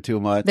they're paying too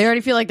much. They already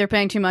feel like they're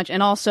paying too much.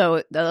 And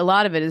also, a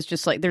lot of it is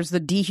just like, there's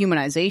the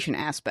dehumanization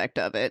aspect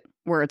of it,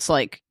 where it's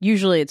like,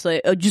 usually it's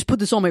like, oh, just put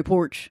this on my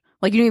porch.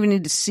 Like, you don't even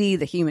need to see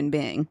the human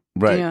being.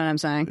 Right. Do you know what I'm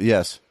saying?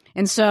 Yes.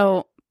 And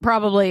so,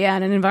 probably, yeah,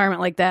 in an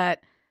environment like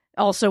that,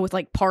 also with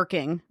like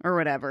parking or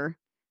whatever,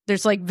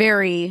 there's like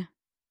very,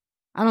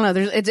 I don't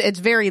know, it's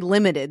very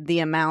limited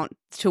the amount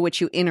to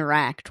which you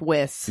interact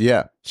with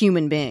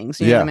human beings.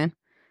 You know what I mean?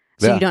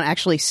 So you don't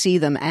actually see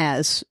them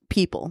as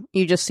people.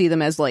 You just see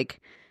them as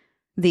like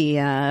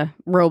the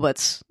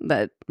robots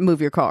that move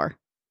your car.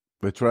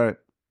 That's right.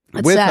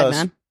 That's sad,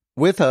 man.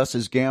 With us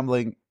is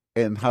gambling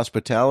and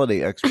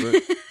hospitality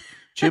expert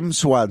Jim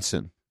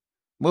Swanson.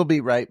 We'll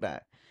be right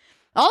back.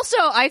 Also,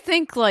 I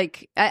think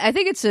I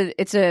think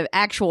it's a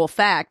actual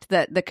fact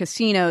that the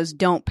casinos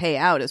don't pay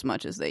out as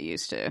much as they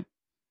used to.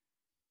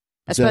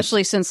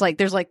 Especially since like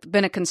there's like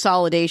been a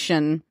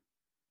consolidation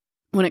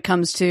when it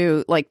comes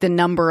to like the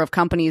number of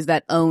companies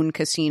that own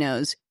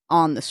casinos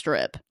on the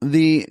strip.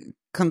 The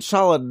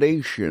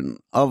consolidation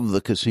of the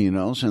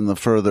casinos and the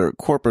further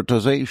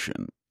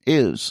corporatization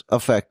is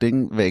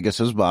affecting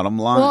Vegas's bottom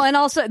line. Well, and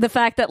also the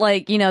fact that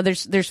like, you know,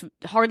 there's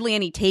hardly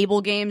any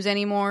table games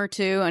anymore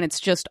too, and it's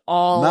just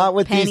all not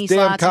with penny these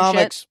damn slots and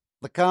comics. shit.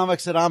 The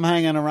comics that I'm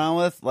hanging around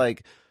with,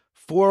 like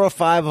 4 or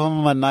 5 of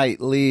them a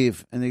night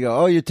leave, and they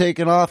go, "Oh, you're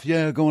taking off?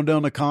 Yeah, going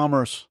down to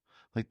Commerce."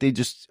 Like they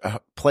just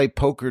play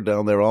poker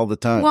down there all the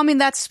time. Well, I mean,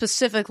 that's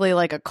specifically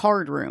like a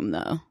card room,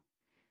 though.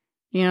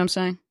 You know what I'm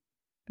saying?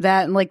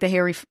 That and like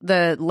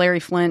the Larry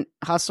Flint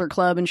Hustler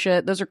Club and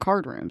shit. Those are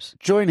card rooms.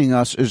 Joining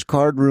us is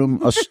card room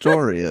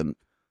historian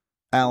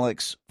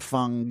Alex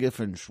von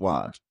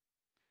Giffenschwaz.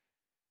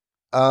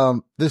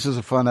 This is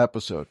a fun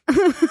episode.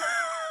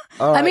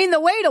 All right. I mean, the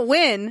way to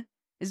win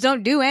is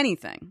don't do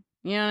anything.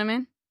 You know what I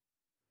mean?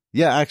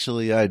 Yeah,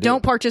 actually, I do.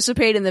 Don't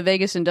participate in the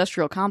Vegas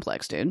industrial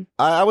complex, dude.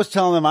 I was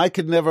telling them I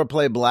could never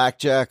play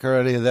blackjack or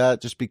any of that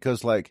just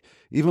because, like,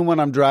 even when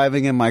I'm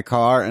driving in my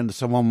car and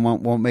someone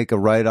won't make a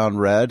right on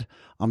red,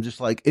 I'm just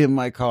like in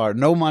my car,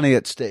 no money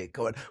at stake,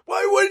 going,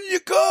 why wouldn't you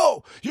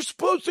go? You're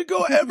supposed to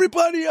go.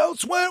 Everybody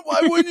else went. Why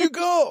wouldn't you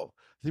go?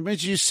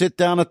 Imagine you sit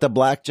down at the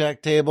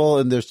blackjack table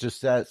and there's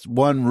just that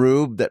one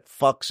rube that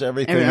fucks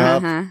everything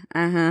up.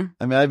 I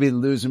mean, I'd be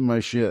losing my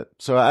shit.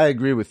 So I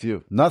agree with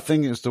you.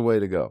 Nothing is the way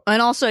to go.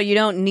 And also, you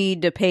don't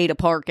need to pay to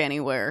park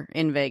anywhere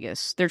in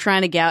Vegas. They're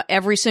trying to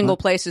every single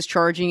place is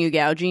charging you,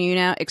 gouging you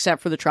now,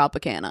 except for the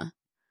Tropicana.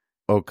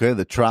 Okay,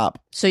 the Trop.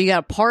 So you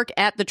got to park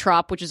at the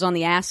Trop, which is on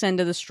the ass end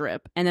of the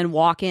strip, and then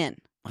walk in.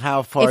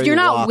 How far if you're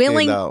not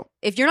willing, though?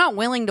 If you're not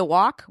willing to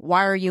walk,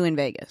 why are you in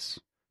Vegas?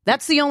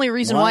 That's the only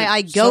reason why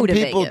I go to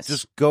Vegas. Some people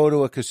just go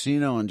to a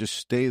casino and just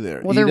stay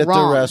there. Well, Eat they're at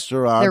wrong. the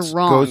restaurants. They're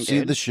wrong, go dude. see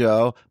the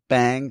show.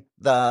 Bang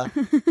the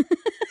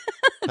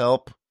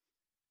help.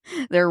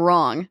 They're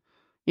wrong.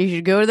 You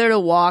should go there to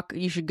walk.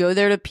 You should go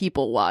there to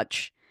people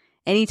watch.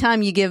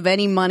 Anytime you give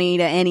any money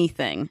to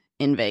anything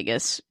in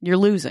Vegas, you're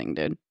losing,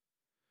 dude.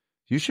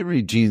 You should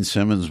read Gene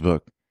Simmons'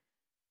 book.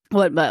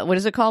 What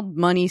is it called?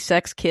 Money,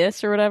 Sex,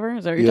 Kiss, or whatever?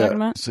 Is that what you're talking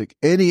about? It's like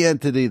any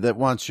entity that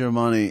wants your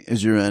money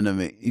is your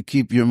enemy. You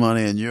keep your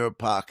money in your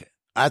pocket.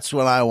 That's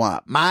what I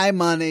want. My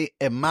money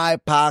in my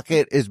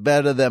pocket is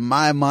better than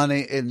my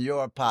money in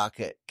your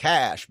pocket.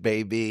 Cash,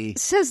 baby.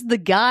 Says the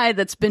guy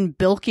that's been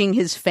bilking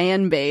his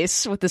fan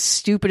base with the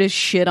stupidest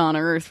shit on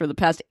earth for the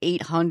past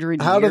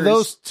 800 years. How do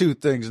those two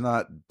things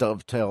not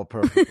dovetail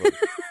perfectly?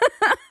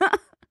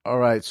 All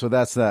right, so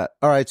that's that.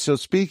 All right, so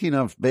speaking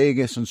of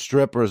Vegas and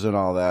strippers and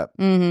all that,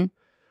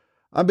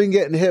 I've been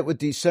getting hit with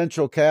these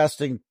central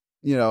casting,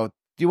 do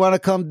you want to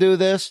come do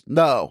this?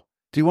 No.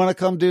 Do you want to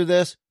come do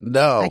this?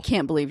 No. I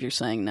can't believe you're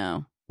saying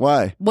no.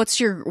 Why? What's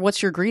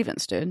your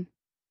grievance, dude?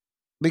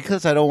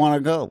 Because I don't want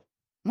to go.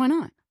 Why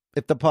not?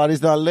 If the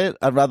party's not lit,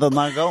 I'd rather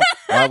not go.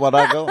 Why would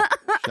I go?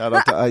 Shout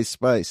out to Ice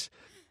Spice.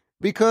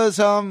 Because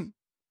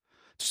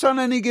just on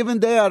any given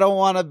day, I don't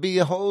want to be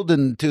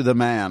beholden to the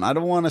man. I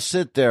don't want to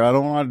sit there. I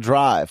don't want to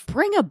drive.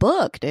 Bring a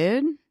book,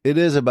 dude. It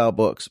is about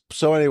books.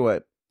 So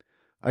anyway,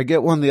 I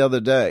get one the other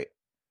day,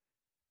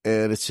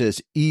 and it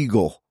says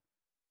Eagle.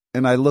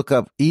 And I look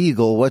up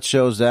Eagle. What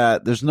show's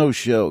that? There's no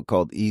show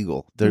called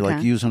Eagle. They're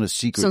like using a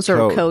secret some sort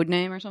of code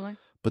name or something.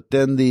 But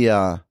then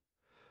the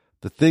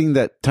thing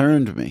that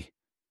turned me,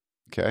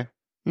 okay,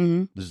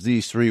 is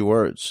these 3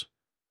 words: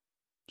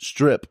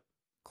 strip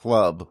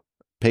club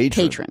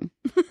patron.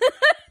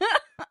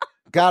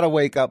 Gotta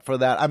wake up for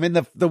that. I mean,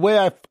 the way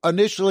I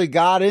initially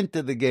got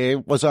into the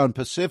game was on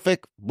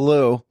Pacific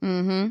Blue,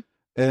 and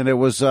it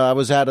was I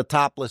was at a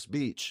topless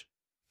beach.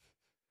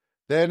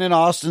 Then in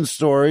Austin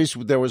Stories,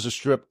 there was a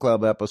strip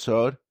club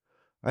episode.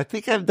 I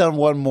think I've done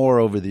one more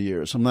over the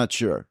years. I'm not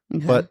sure.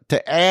 Okay. But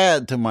to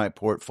add to my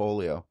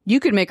portfolio. You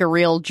could make a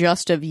reel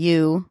just of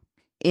you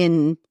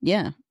in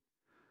the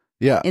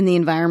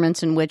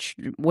environments in which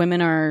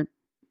women are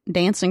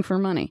dancing for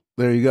money.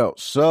 There you go.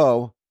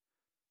 So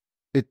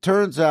it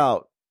turns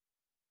out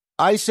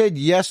I said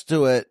yes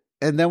to it.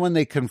 And then when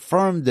they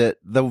confirmed it,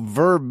 the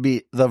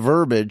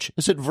verbiage,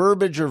 is it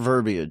verbiage or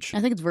verbiage? I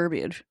think it's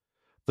verbiage.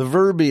 The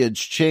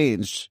verbiage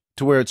changed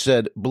to where it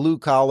said blue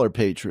collar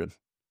patron.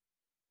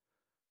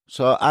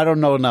 So I don't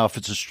know now if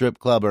it's a strip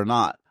club or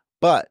not.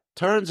 But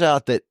turns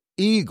out that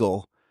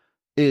Eagle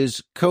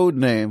is code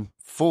name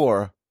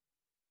for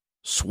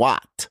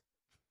SWAT.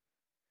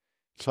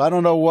 So I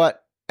don't know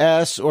what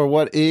S or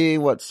what E,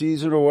 what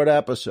season or what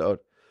episode,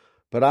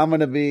 but I'm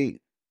going to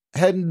be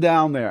heading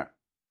down there.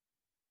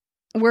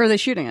 Where are they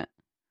shooting it?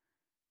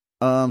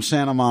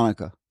 Santa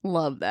Monica.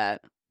 Love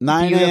that.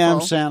 9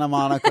 a.m. Santa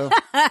Monica.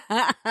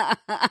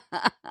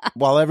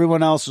 While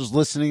everyone else is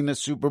listening to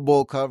Super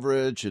Bowl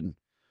coverage and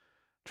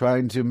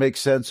trying to make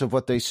sense of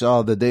what they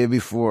saw the day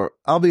before,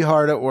 I'll be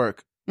hard at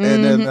work.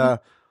 And then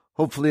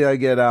hopefully I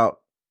get out,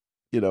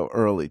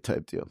 early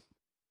type deal.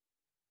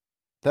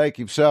 Thank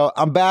you. So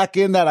I'm back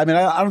in that. I mean,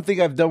 I don't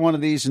think I've done one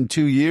of these in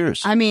 2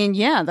 years. I mean,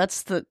 yeah,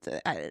 that's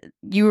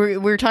we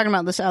were talking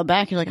about this out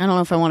back. You're like, I don't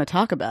know if I want to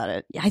talk about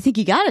it. I think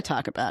you got to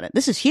talk about it.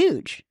 This is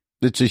huge.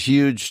 It's a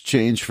huge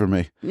change for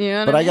me.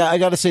 Yeah, but I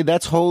got to say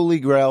that's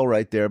holy grail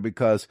right there,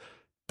 because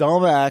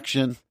dumb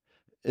action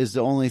is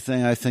the only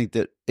thing I think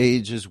that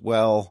ages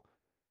well,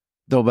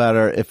 no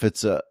matter if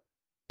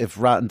if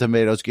Rotten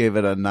Tomatoes gave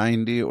it a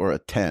 90 or a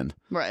 10.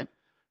 Right.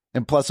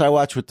 And plus I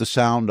watch with the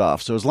sound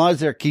off. So as long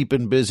as they're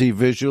keeping busy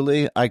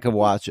visually, I can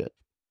watch it.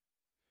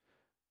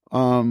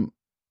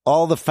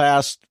 All the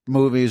Fast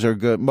movies are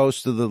good.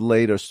 Most of the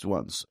latest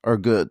ones are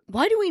good.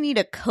 Why do we need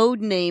a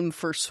code name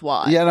for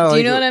SWAT? Yeah, no, do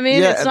you know what I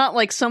mean? Yeah, it's not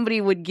like somebody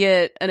would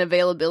get an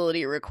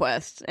availability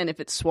request, and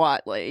if it's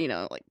SWAT,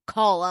 like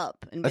call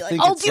up and be like,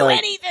 "I'll do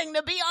anything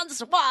to be on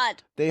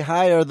SWAT." They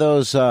hire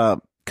those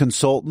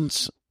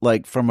consultants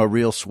like from a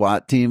real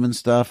SWAT team and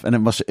stuff, and it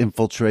must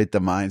infiltrate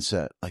the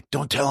mindset. Like,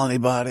 don't tell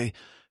anybody.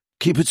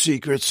 Keep it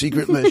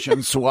secret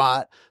mission,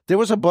 SWAT. There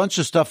was a bunch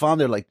of stuff on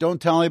there like,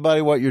 don't tell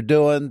anybody what you're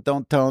doing.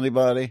 Don't tell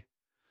anybody.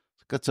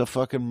 That's a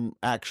fucking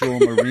actual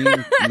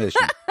Marine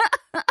mission.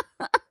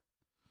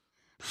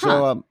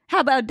 So, how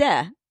about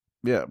that?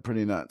 Yeah,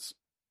 pretty nuts.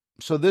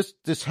 So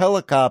this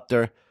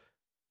helicopter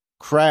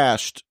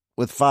crashed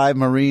with 5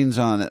 Marines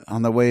on it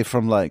on the way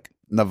from like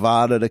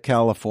Nevada to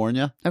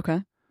California.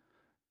 Okay.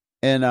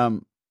 And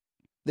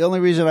the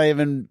only reason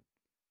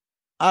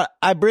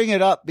I bring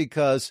it up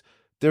because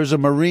there's a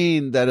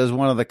Marine that is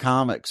one of the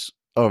comics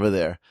over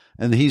there,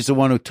 and he's the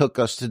one who took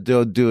us to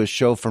do a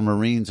show for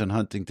Marines in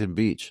Huntington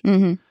Beach.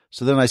 Mm-hmm.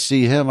 So then I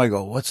see him. I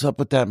go, what's up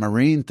with that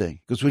Marine thing?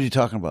 He goes, what are you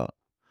talking about?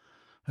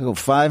 I go,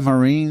 5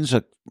 Marines,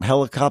 a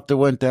helicopter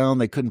went down.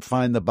 They couldn't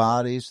find the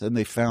bodies. Then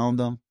they found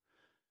them.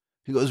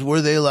 He goes,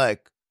 were they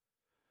like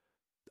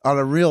on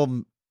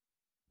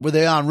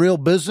real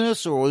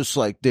business, or was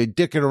like they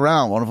dicking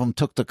around? One of them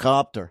took the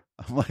copter.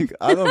 I'm like,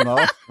 I don't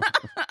know.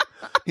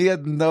 He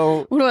had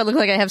no... What do I look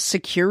like? I have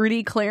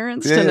security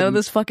clearance to know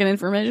this fucking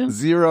information?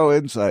 Zero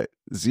insight.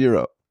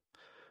 Zero.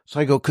 So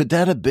I go, could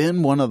that have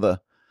been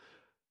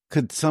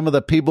could some of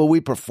the people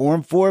we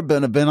performed for have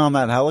been on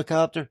that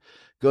helicopter?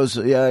 Goes,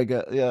 yeah,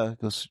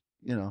 goes,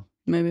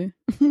 Maybe.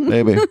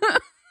 Maybe.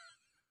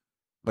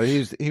 But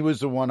he was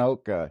the One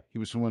Oak guy. He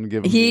was the one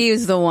giving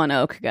He's the One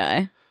Oak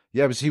guy.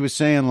 Yeah, but he was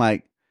saying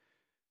like,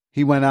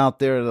 he went out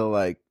there to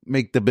like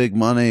make the big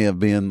money of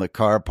being the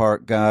car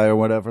park guy or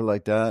whatever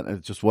like that.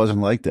 It just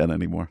wasn't like that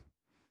anymore.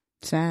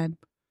 Sad.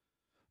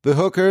 The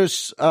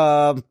hookers,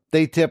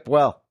 they tip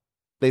well.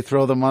 They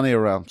throw the money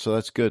around, so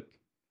that's good.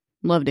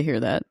 Love to hear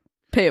that.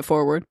 Pay it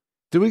forward.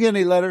 Do we get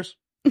any letters?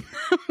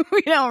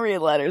 We don't read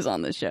letters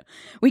on this show.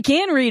 We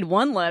can read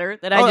one letter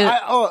that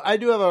I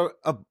do have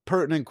a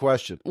pertinent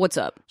question. What's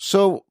up?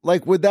 So,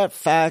 like with that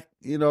fact,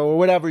 or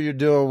whatever you're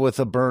doing with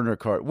a burner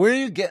card, where are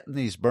you getting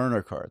these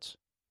burner cards?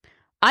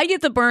 I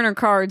get the burner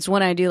cards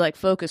when I do like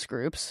focus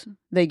groups.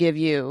 They give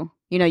you,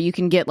 you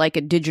can get like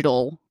a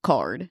digital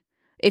card.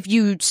 If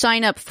you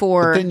sign up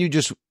for... But then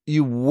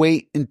you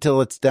wait until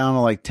it's down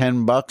to like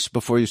 $10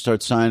 before you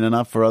start signing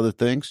up for other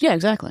things? Yeah,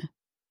 exactly.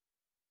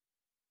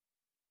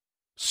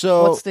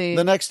 So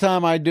the next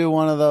time I do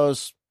one of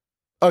those...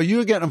 Oh,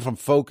 you're getting them from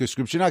focus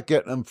groups. You're not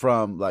getting them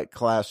from like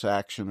class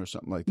action or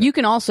something like that. You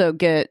can also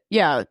get...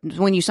 Yeah,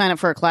 when you sign up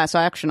for a class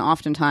action,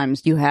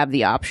 oftentimes you have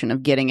the option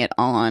of getting it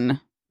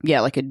on,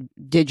 like a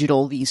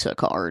digital Visa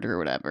card or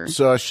whatever.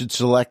 So I should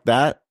select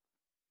that?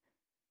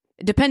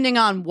 Depending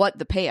on what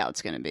the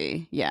payout's going to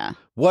be, yeah.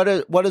 What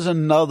is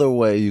another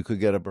way you could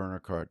get a burner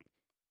card?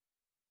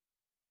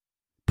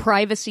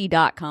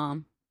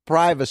 Privacy.com.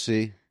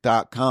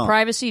 Privacy.com.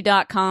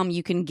 Privacy.com,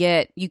 you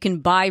can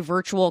buy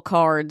virtual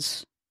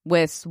cards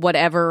with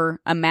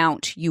whatever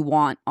amount you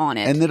want on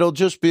it. And it'll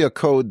just be a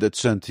code that's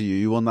sent to you.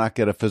 You will not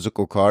get a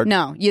physical card?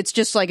 No, it's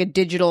just like a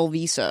digital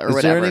Visa or whatever.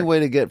 Is there any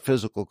way to get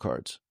physical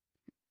cards?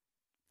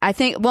 I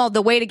think,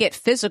 the way to get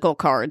physical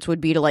cards would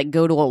be to like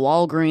go to a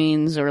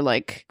Walgreens or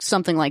like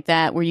something like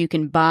that where you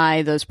can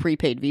buy those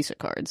prepaid Visa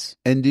cards.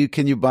 And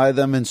can you buy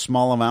them in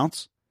small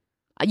amounts?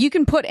 You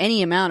can put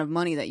any amount of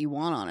money that you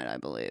want on it, I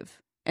believe.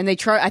 And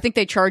I think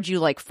they charge you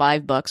like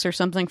 $5 or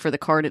something for the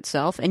card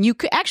itself. And you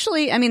could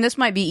actually, this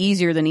might be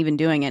easier than even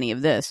doing any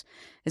of this,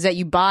 is that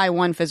you buy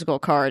one physical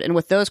card and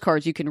with those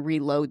cards you can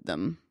reload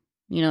them.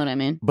 You know what I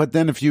mean? But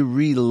then if you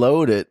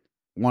reload it,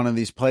 one of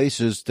these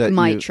places that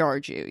might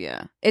charge you,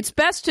 yeah. It's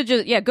best to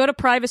just, go to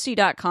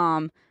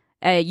privacy.com.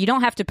 You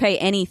don't have to pay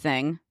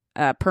anything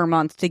per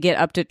month to get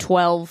up to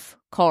 12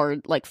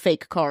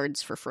 fake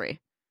cards for free.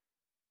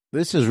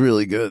 This is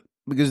really good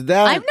because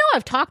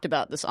I've talked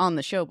about this on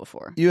the show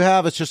before. You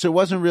have. It's just it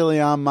wasn't really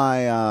on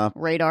my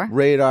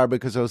radar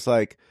because I was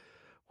like,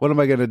 what am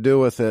I going to do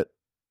with it?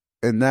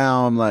 And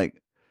now I'm like,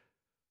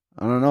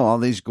 I don't know, all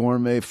these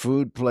gourmet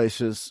food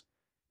places.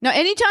 Now,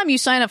 anytime you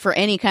sign up for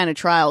any kind of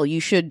trial, you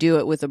should do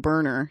it with a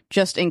burner,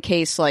 just in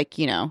case,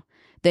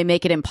 they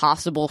make it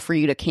impossible for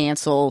you to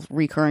cancel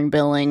recurring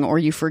billing or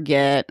you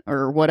forget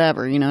or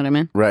whatever, you know what I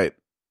mean? Right.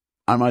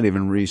 I might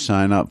even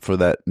re-sign up for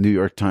that New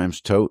York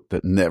Times tote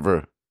that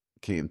never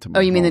came to my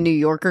Oh, you mean home. the New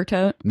Yorker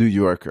tote? New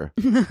Yorker.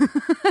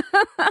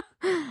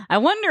 I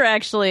wonder,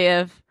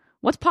 actually,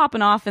 what's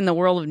popping off in the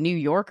world of New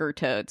Yorker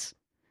totes?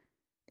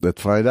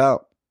 Let's find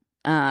out.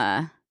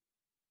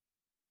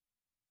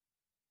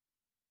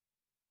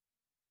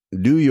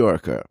 New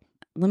Yorker.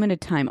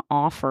 Limited time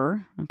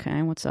offer.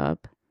 Okay, what's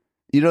up?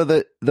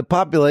 The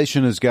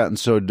population has gotten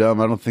so dumb,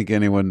 I don't think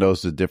anyone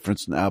knows the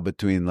difference now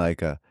between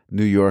like a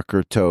New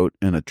Yorker tote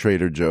and a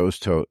Trader Joe's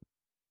tote.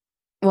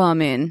 Well,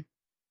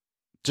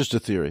 just a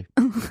theory.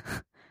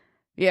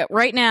 Yeah,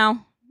 right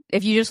now,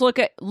 if you just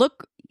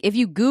if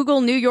you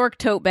Google New York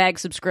tote bag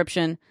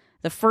subscription,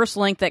 the first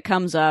link that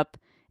comes up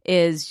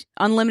is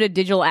unlimited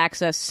digital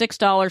access,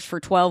 $6 for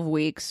 12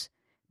 weeks.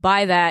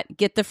 Buy that,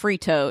 get the free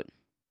tote.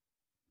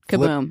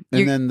 Kaboom.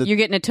 You're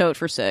getting a tote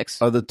for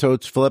 $6. Are the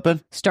totes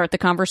flipping? Start the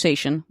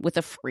conversation with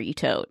a free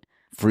tote.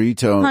 Free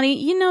tote.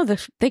 Honey,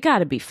 they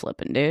gotta be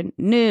flipping, dude.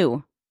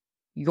 New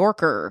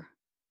Yorker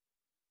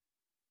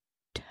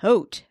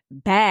tote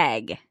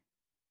bag.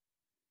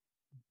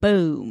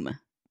 Boom.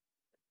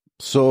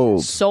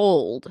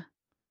 Sold.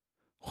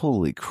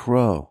 Holy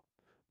crow.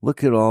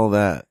 Look at all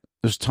that.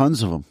 There's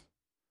tons of them.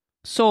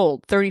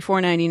 Sold.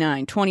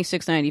 $34.99,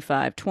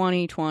 $26.95,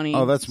 $20.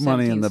 Oh, that's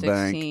money in the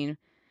bank.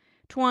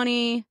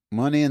 20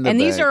 money in the and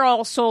bank. These are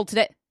all sold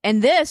today.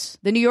 And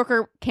the New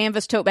Yorker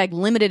canvas tote bag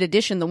limited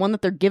edition, the one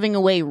that they're giving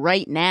away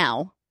right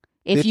now,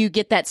 if you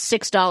get that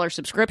 $6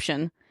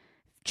 subscription,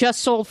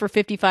 just sold for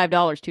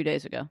 $55 2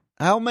 days ago.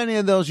 How many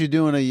of those you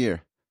do in a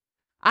year?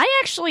 I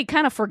actually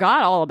kind of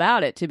forgot all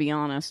about it, to be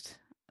honest.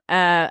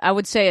 I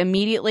would say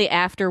immediately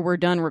after we're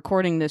done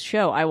recording this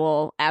show, I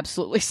will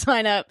absolutely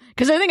sign up,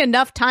 because I think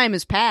enough time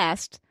has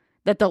passed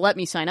that they'll let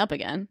me sign up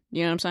again.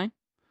 You know what I'm saying?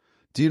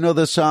 Do you know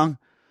this song?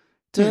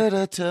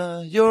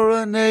 Da-da-da, you're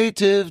a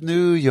native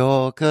New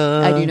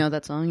Yorker. I do know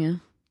that song, yeah.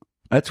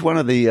 That's one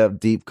of the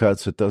deep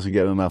cuts that doesn't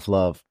get enough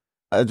love.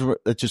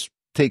 It just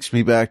takes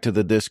me back to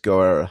the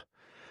disco era.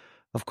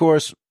 Of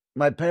course,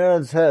 my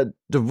parents had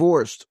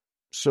divorced,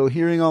 so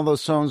hearing all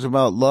those songs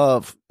about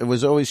love, it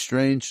was always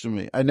strange to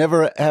me. I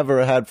never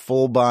ever had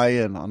full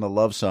buy-in on a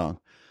love song.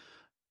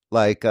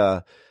 Like,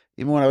 even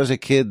when I was a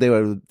kid, they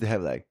would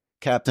have like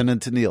Captain and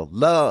Tennille,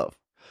 love.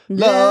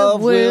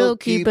 Love will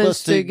keep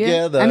us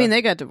together. I mean,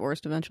 they got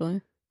divorced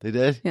eventually. They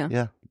did? Yeah.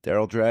 Yeah.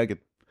 Daryl Dragon.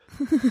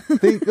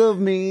 Think of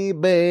me,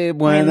 babe,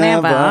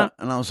 whenever.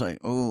 And I was like,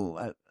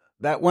 oh,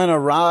 that went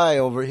awry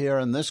over here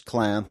in this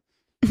clan.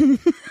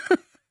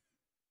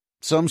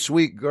 Some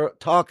sweet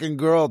talking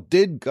girl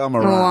did come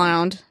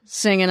around.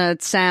 Singing a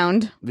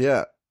sound.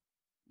 Yeah.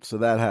 So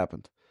that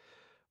happened.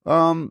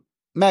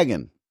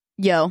 Megan.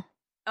 Yo.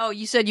 Oh,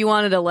 you said you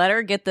wanted a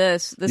letter? Get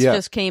this. This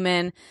just came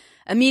in.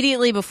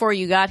 Immediately before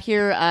you got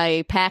here,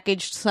 I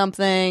packaged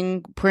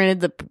something,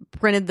 printed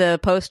the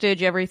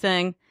postage,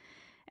 everything.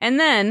 And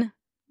then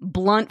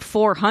Blunt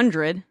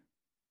 400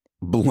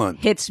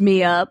 hits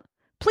me up.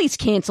 Please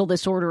cancel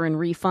this order and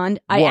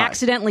refund. I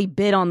accidentally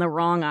bid on the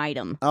wrong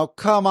item. Oh,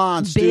 come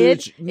on,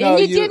 Stooge. No,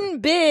 and you didn't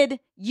bid.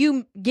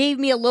 You gave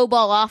me a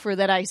lowball offer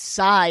that I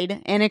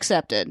sighed and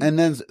accepted. And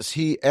then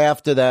he,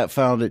 after that,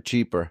 found it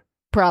cheaper.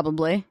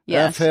 Probably,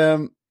 yes. F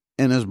him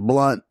and his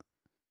Blunt.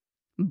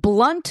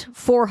 Blunt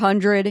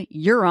 400,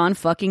 you're on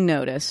fucking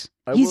notice.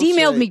 He's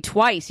emailed me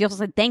twice. He also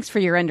said, thanks for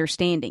your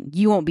understanding.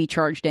 You won't be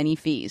charged any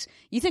fees.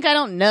 You think I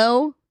don't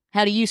know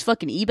how to use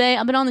fucking eBay?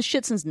 I've been on this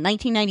shit since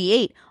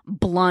 1998.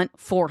 Blunt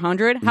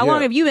 400. How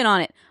long have you been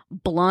on it?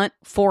 Blunt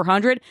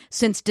 400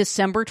 since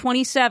December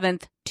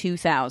 27th,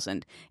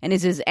 2000. And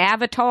is his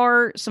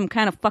avatar some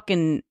kind of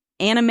fucking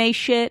anime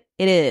shit?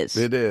 It is.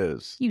 It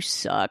is. You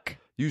suck.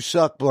 You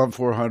suck, Blunt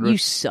 400. You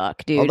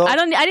suck, dude. I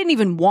didn't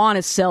even want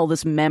to sell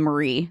this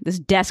memory, this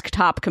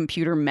desktop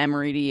computer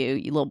memory to you,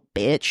 you little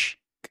bitch.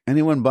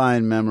 Anyone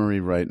buying memory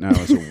right now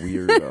is a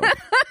weirdo.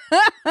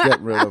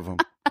 Get rid of them.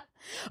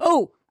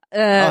 Oh,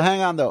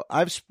 hang on, though.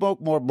 I've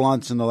smoked more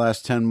blunts in the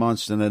last 10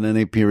 months than at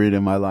any period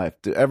in my life.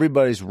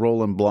 Everybody's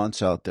rolling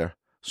blunts out there.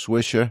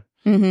 Swisher.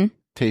 Mm-hmm.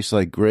 Tastes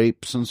like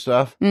grapes and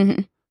stuff.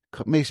 Mm-hmm.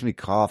 Makes me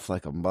cough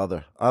like a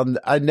mother.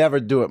 I never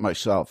do it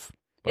myself.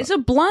 Is a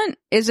blunt,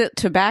 is it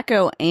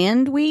tobacco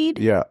and weed?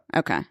 Yeah.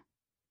 Okay.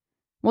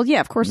 Well, yeah,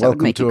 of course that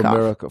would make you cough. Welcome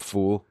to America,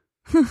 fool.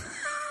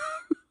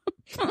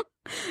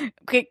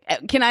 Okay,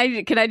 can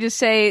I just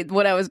say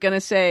what I was going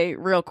to say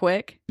real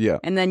quick? Yeah.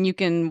 And then you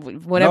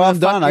can, whatever. No, I'm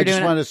the fuck done. You're I just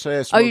doing want to say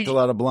I smoked a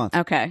lot of blunts.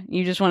 Okay.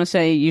 You just want to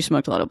say you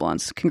smoked a lot of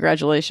blunts.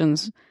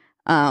 Congratulations.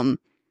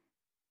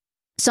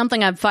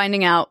 Something I'm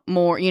finding out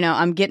more,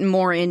 I'm getting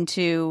more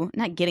into,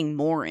 not getting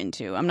more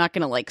into, I'm not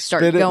going to like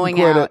start going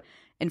out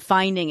and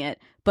finding it,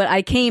 but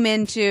I came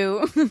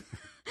into,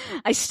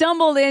 I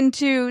stumbled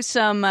into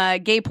some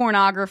gay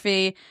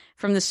pornography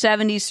from the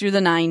 70s through the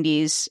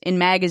 90s in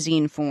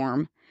magazine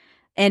form.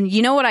 And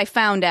you know what I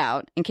found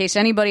out, in case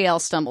anybody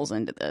else stumbles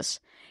into this?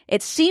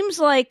 It seems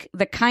like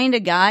the kind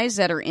of guys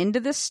that are into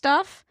this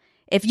stuff,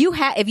 if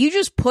you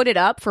just put it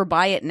up for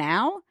buy it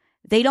now,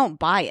 they don't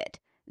buy it.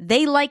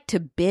 They like to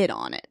bid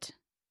on it.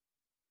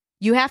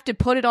 You have to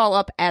put it all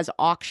up as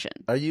auction.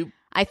 Are you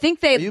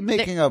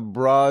making a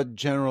broad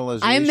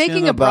generalization I'm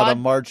making about a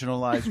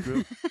marginalized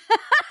group?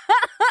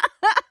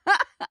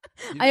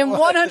 I am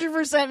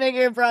 100%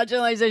 making a broad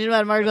generalization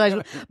about a marginalized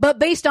group, but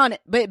based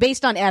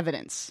on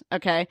evidence.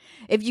 Okay,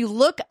 if you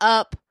look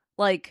up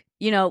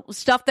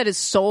stuff that is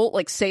sold,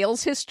 like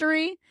sales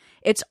history,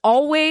 it's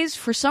always,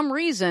 for some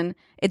reason,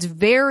 it's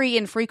very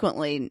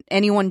infrequently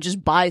anyone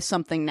just buys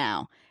something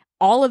now.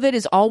 All of it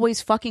is always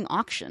fucking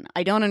auction.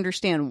 I don't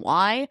understand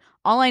why.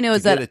 All I know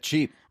is that get it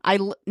cheap.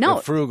 They're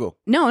frugal.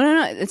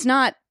 No. It's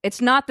not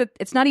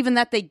even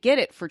that they get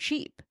it for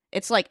cheap.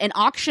 It's like an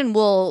auction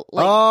will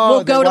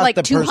go to like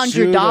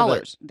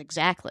 $200.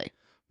 Exactly.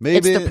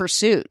 Maybe it's the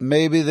pursuit.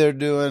 Maybe they're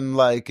doing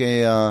like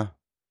a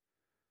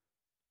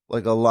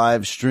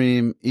live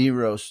stream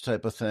Eros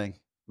type of thing.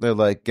 They're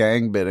like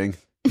gang bidding.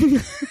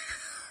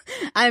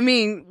 I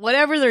mean,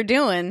 whatever they're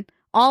doing,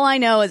 all I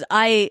know is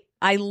I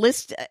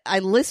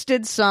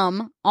listed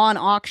some on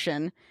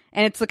auction,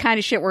 and it's the kind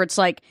of shit where it's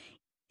like,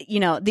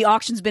 the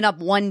auction's been up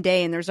one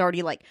day and there's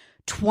already like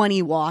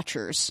 20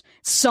 watchers.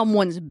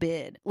 Someone's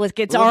bid. Like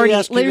it's already,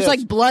 there's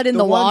like blood in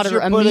the water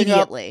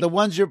immediately. The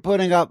ones you're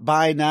putting up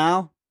by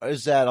now,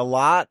 is that a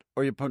lot,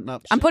 or you're putting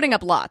up? I'm putting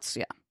up lots,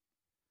 yeah.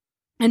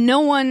 And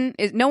no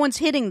one's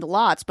hitting the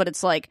lots, but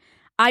it's like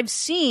I've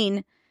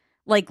seen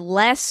like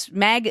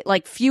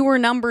fewer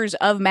numbers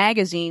of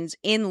magazines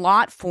in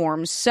lot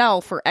form sell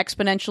for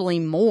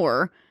exponentially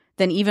more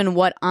than even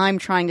what I'm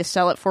trying to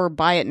sell it for.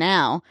 Buy it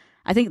now.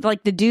 I think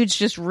like the dudes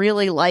just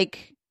really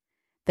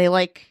they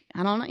like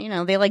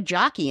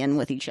jockeying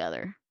with each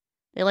other.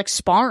 They like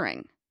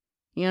sparring.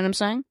 You know what I'm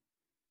saying?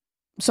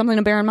 Something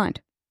to bear in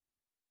mind.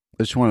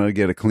 I just wanted to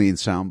get a clean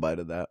soundbite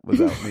of that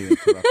without me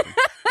interrupting.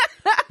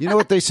 You know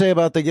what they say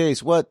about the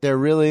gays? What, they're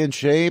really in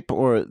shape,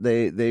 or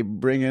they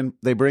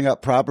bring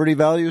up property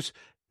values?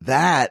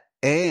 That,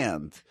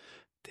 and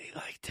they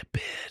like to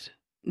bid.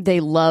 They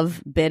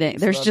love bidding.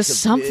 There's just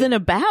something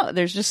about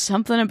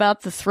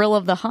the thrill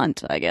of the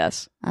hunt, I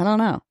guess. I don't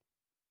know.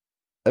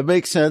 It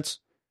makes sense.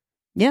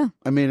 Yeah.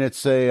 I mean,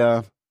 it's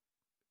an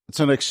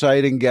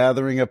exciting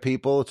gathering of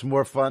people. It's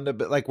more fun to,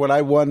 like when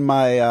I won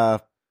my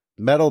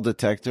metal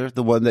detector,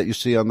 the one that you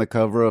see on the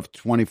cover of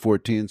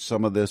 2014,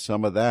 some of this,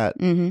 some of that.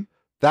 Mm-hmm.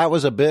 That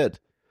was a bid.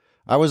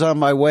 I was on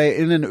my way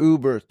in an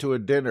Uber to a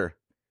dinner,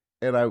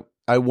 and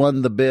I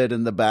won the bid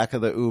in the back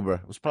of the Uber.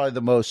 It was probably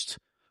the most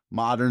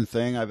modern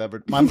thing I've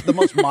ever, the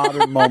most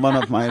modern moment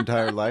of my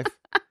entire life.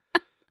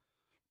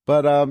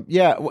 But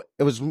yeah,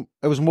 it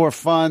was more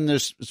fun.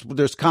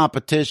 There's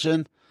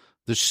competition.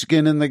 There's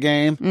skin in the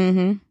game.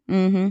 Mm-hmm.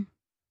 Mm-hmm.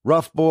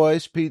 Rough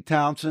boys, Pete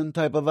Townsend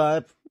type of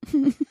vibe.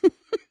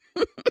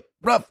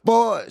 Rough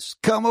boys,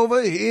 come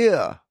over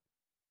here.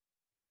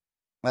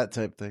 That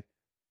type of thing.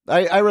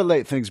 I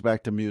relate things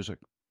back to music.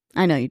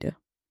 I know you do.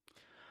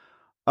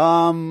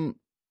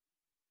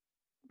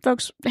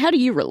 Folks, how do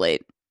you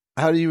relate?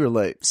 How do you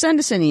relate? Send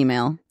us an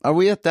email. Are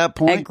we at that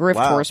point? At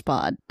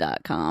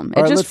grifthorsepod.com. All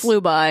It right, just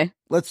flew by.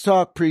 Let's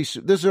talk this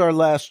is our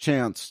last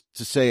chance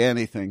to say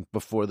anything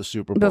before the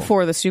Super Bowl.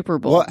 Before the Super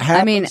Bowl. What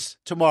happens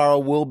tomorrow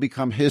will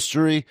become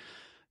history.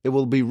 It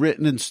will be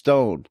written in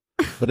stone,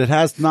 but it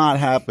has not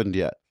happened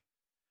yet.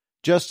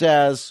 Just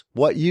as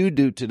what you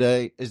do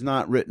today is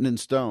not written in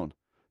stone.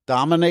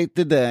 Dominate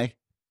the day.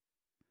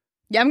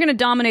 Yeah, I'm going to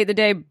dominate the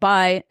day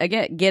by,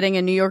 again, getting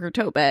a New Yorker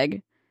tote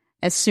bag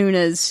as soon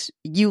as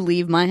you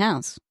leave my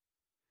house.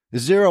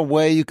 Is there a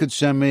way you could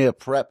send me a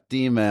prepped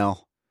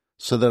email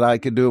so that I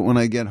could do it when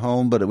I get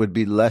home, but it would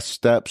be less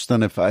steps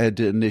than if I had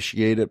to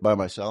initiate it by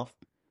myself?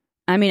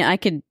 I mean, I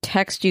could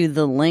text you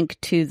the link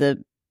to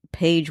the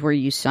page where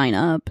you sign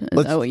up.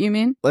 Is that what you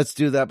mean? Let's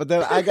do that. But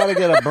then I got to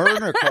get a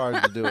burner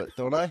card to do it,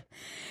 don't I?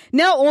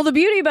 No, well, the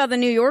beauty about the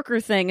New Yorker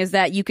thing is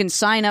that you can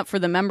sign up for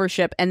the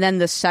membership, and then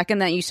the second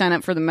that you sign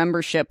up for the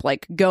membership,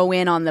 like, go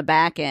in on the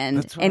back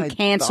end and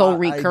cancel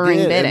recurring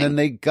bidding. And then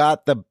they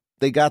got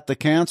the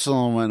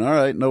cancel and went, all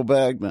right, no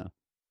bag now.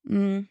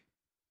 Mm.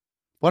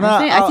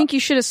 I think you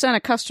should have sent a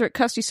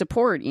custy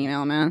support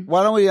email, man.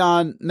 Why don't we,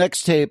 on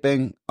next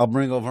taping, I'll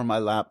bring over my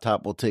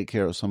laptop. We'll take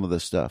care of some of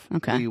this stuff.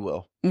 Okay.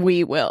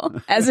 We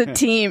will. As a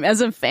team,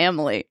 as a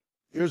family.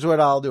 Here's what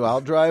I'll do.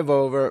 I'll drive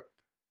over.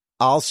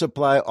 I'll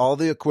supply all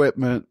the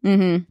equipment.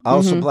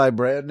 I'll supply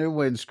brand new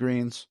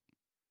windscreens.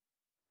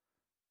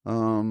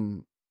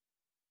 But,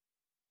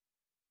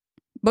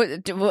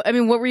 I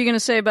mean, what were you going to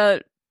say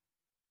about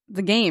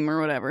the game or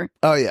whatever?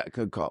 Oh, yeah.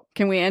 Good call.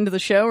 Can we end the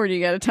show, or do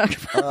you got to talk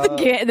about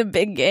the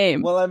big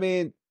game? Well, I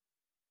mean,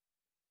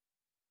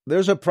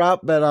 there's a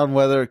prop bet on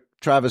whether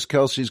Travis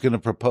Kelce's going to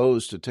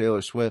propose to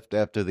Taylor Swift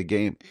after the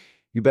game.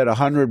 You bet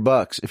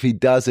 $100. If he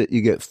does it,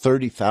 you get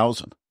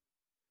 30,000.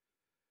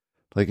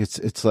 Like,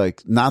 it's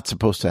like not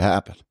supposed to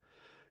happen.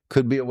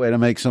 Could be a way to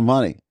make some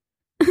money.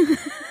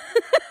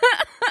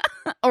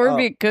 Or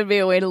it could be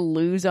a way to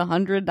lose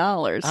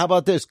 $100. How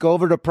about this? Go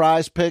over to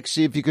Prize Picks,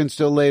 see if you can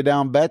still lay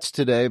down bets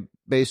today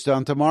based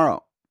on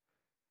tomorrow.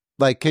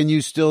 Like, can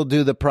you still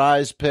do the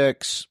Prize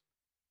Picks?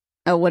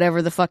 Oh,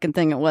 whatever the fucking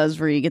thing it was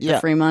where you get the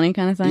free money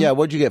kind of thing? Yeah,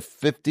 what'd you get,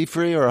 50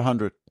 free or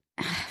 100?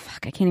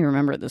 Fuck, I can't even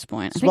remember at this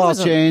point. Small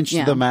change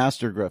to the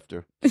master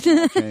grifter.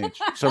 Small change.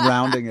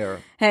 Surrounding error.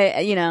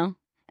 Hey,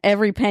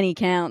 every penny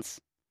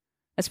counts.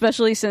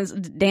 Especially since,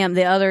 damn,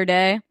 the other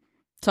day.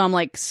 So I'm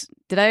like,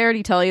 did I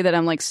already tell you that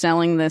I'm like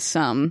selling this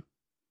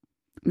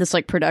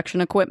like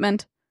production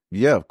equipment?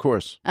 Yeah, of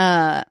course.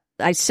 I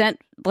sent,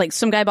 like,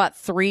 some guy bought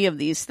 3 of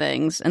these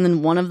things, and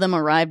then one of them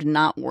arrived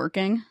not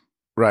working.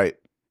 Right.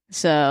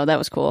 So that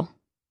was cool.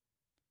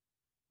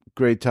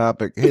 Great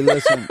topic. Hey,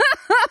 listen,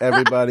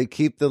 everybody,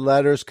 keep the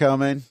letters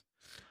coming.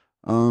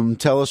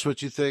 Tell us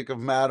what you think of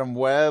Madam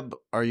Web.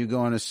 Are you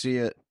going to see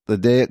it the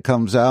day it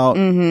comes out?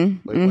 When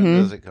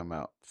does it come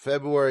out?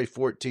 February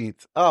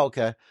 14th. Oh,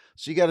 okay.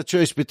 So you got a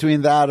choice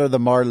between that or the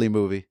Marley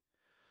movie.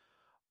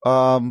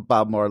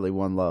 Bob Marley,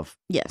 One Love.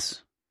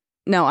 Yes.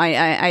 No,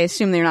 I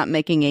assume they're not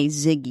making a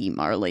Ziggy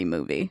Marley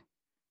movie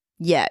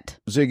yet.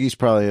 Ziggy's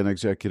probably an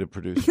executive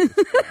producer.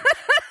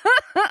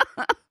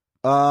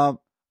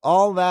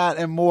 All that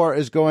and more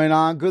is going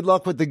on. Good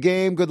luck with the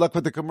game. Good luck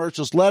with the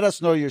commercials. Let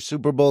us know your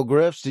Super Bowl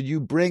grifts. Did you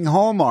bring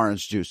home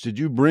orange juice? Did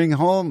you bring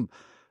home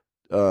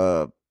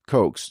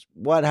Cokes?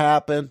 What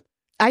happened?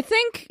 I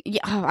think,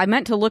 I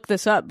meant to look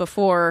this up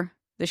before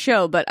the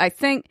show, but I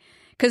think,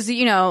 because,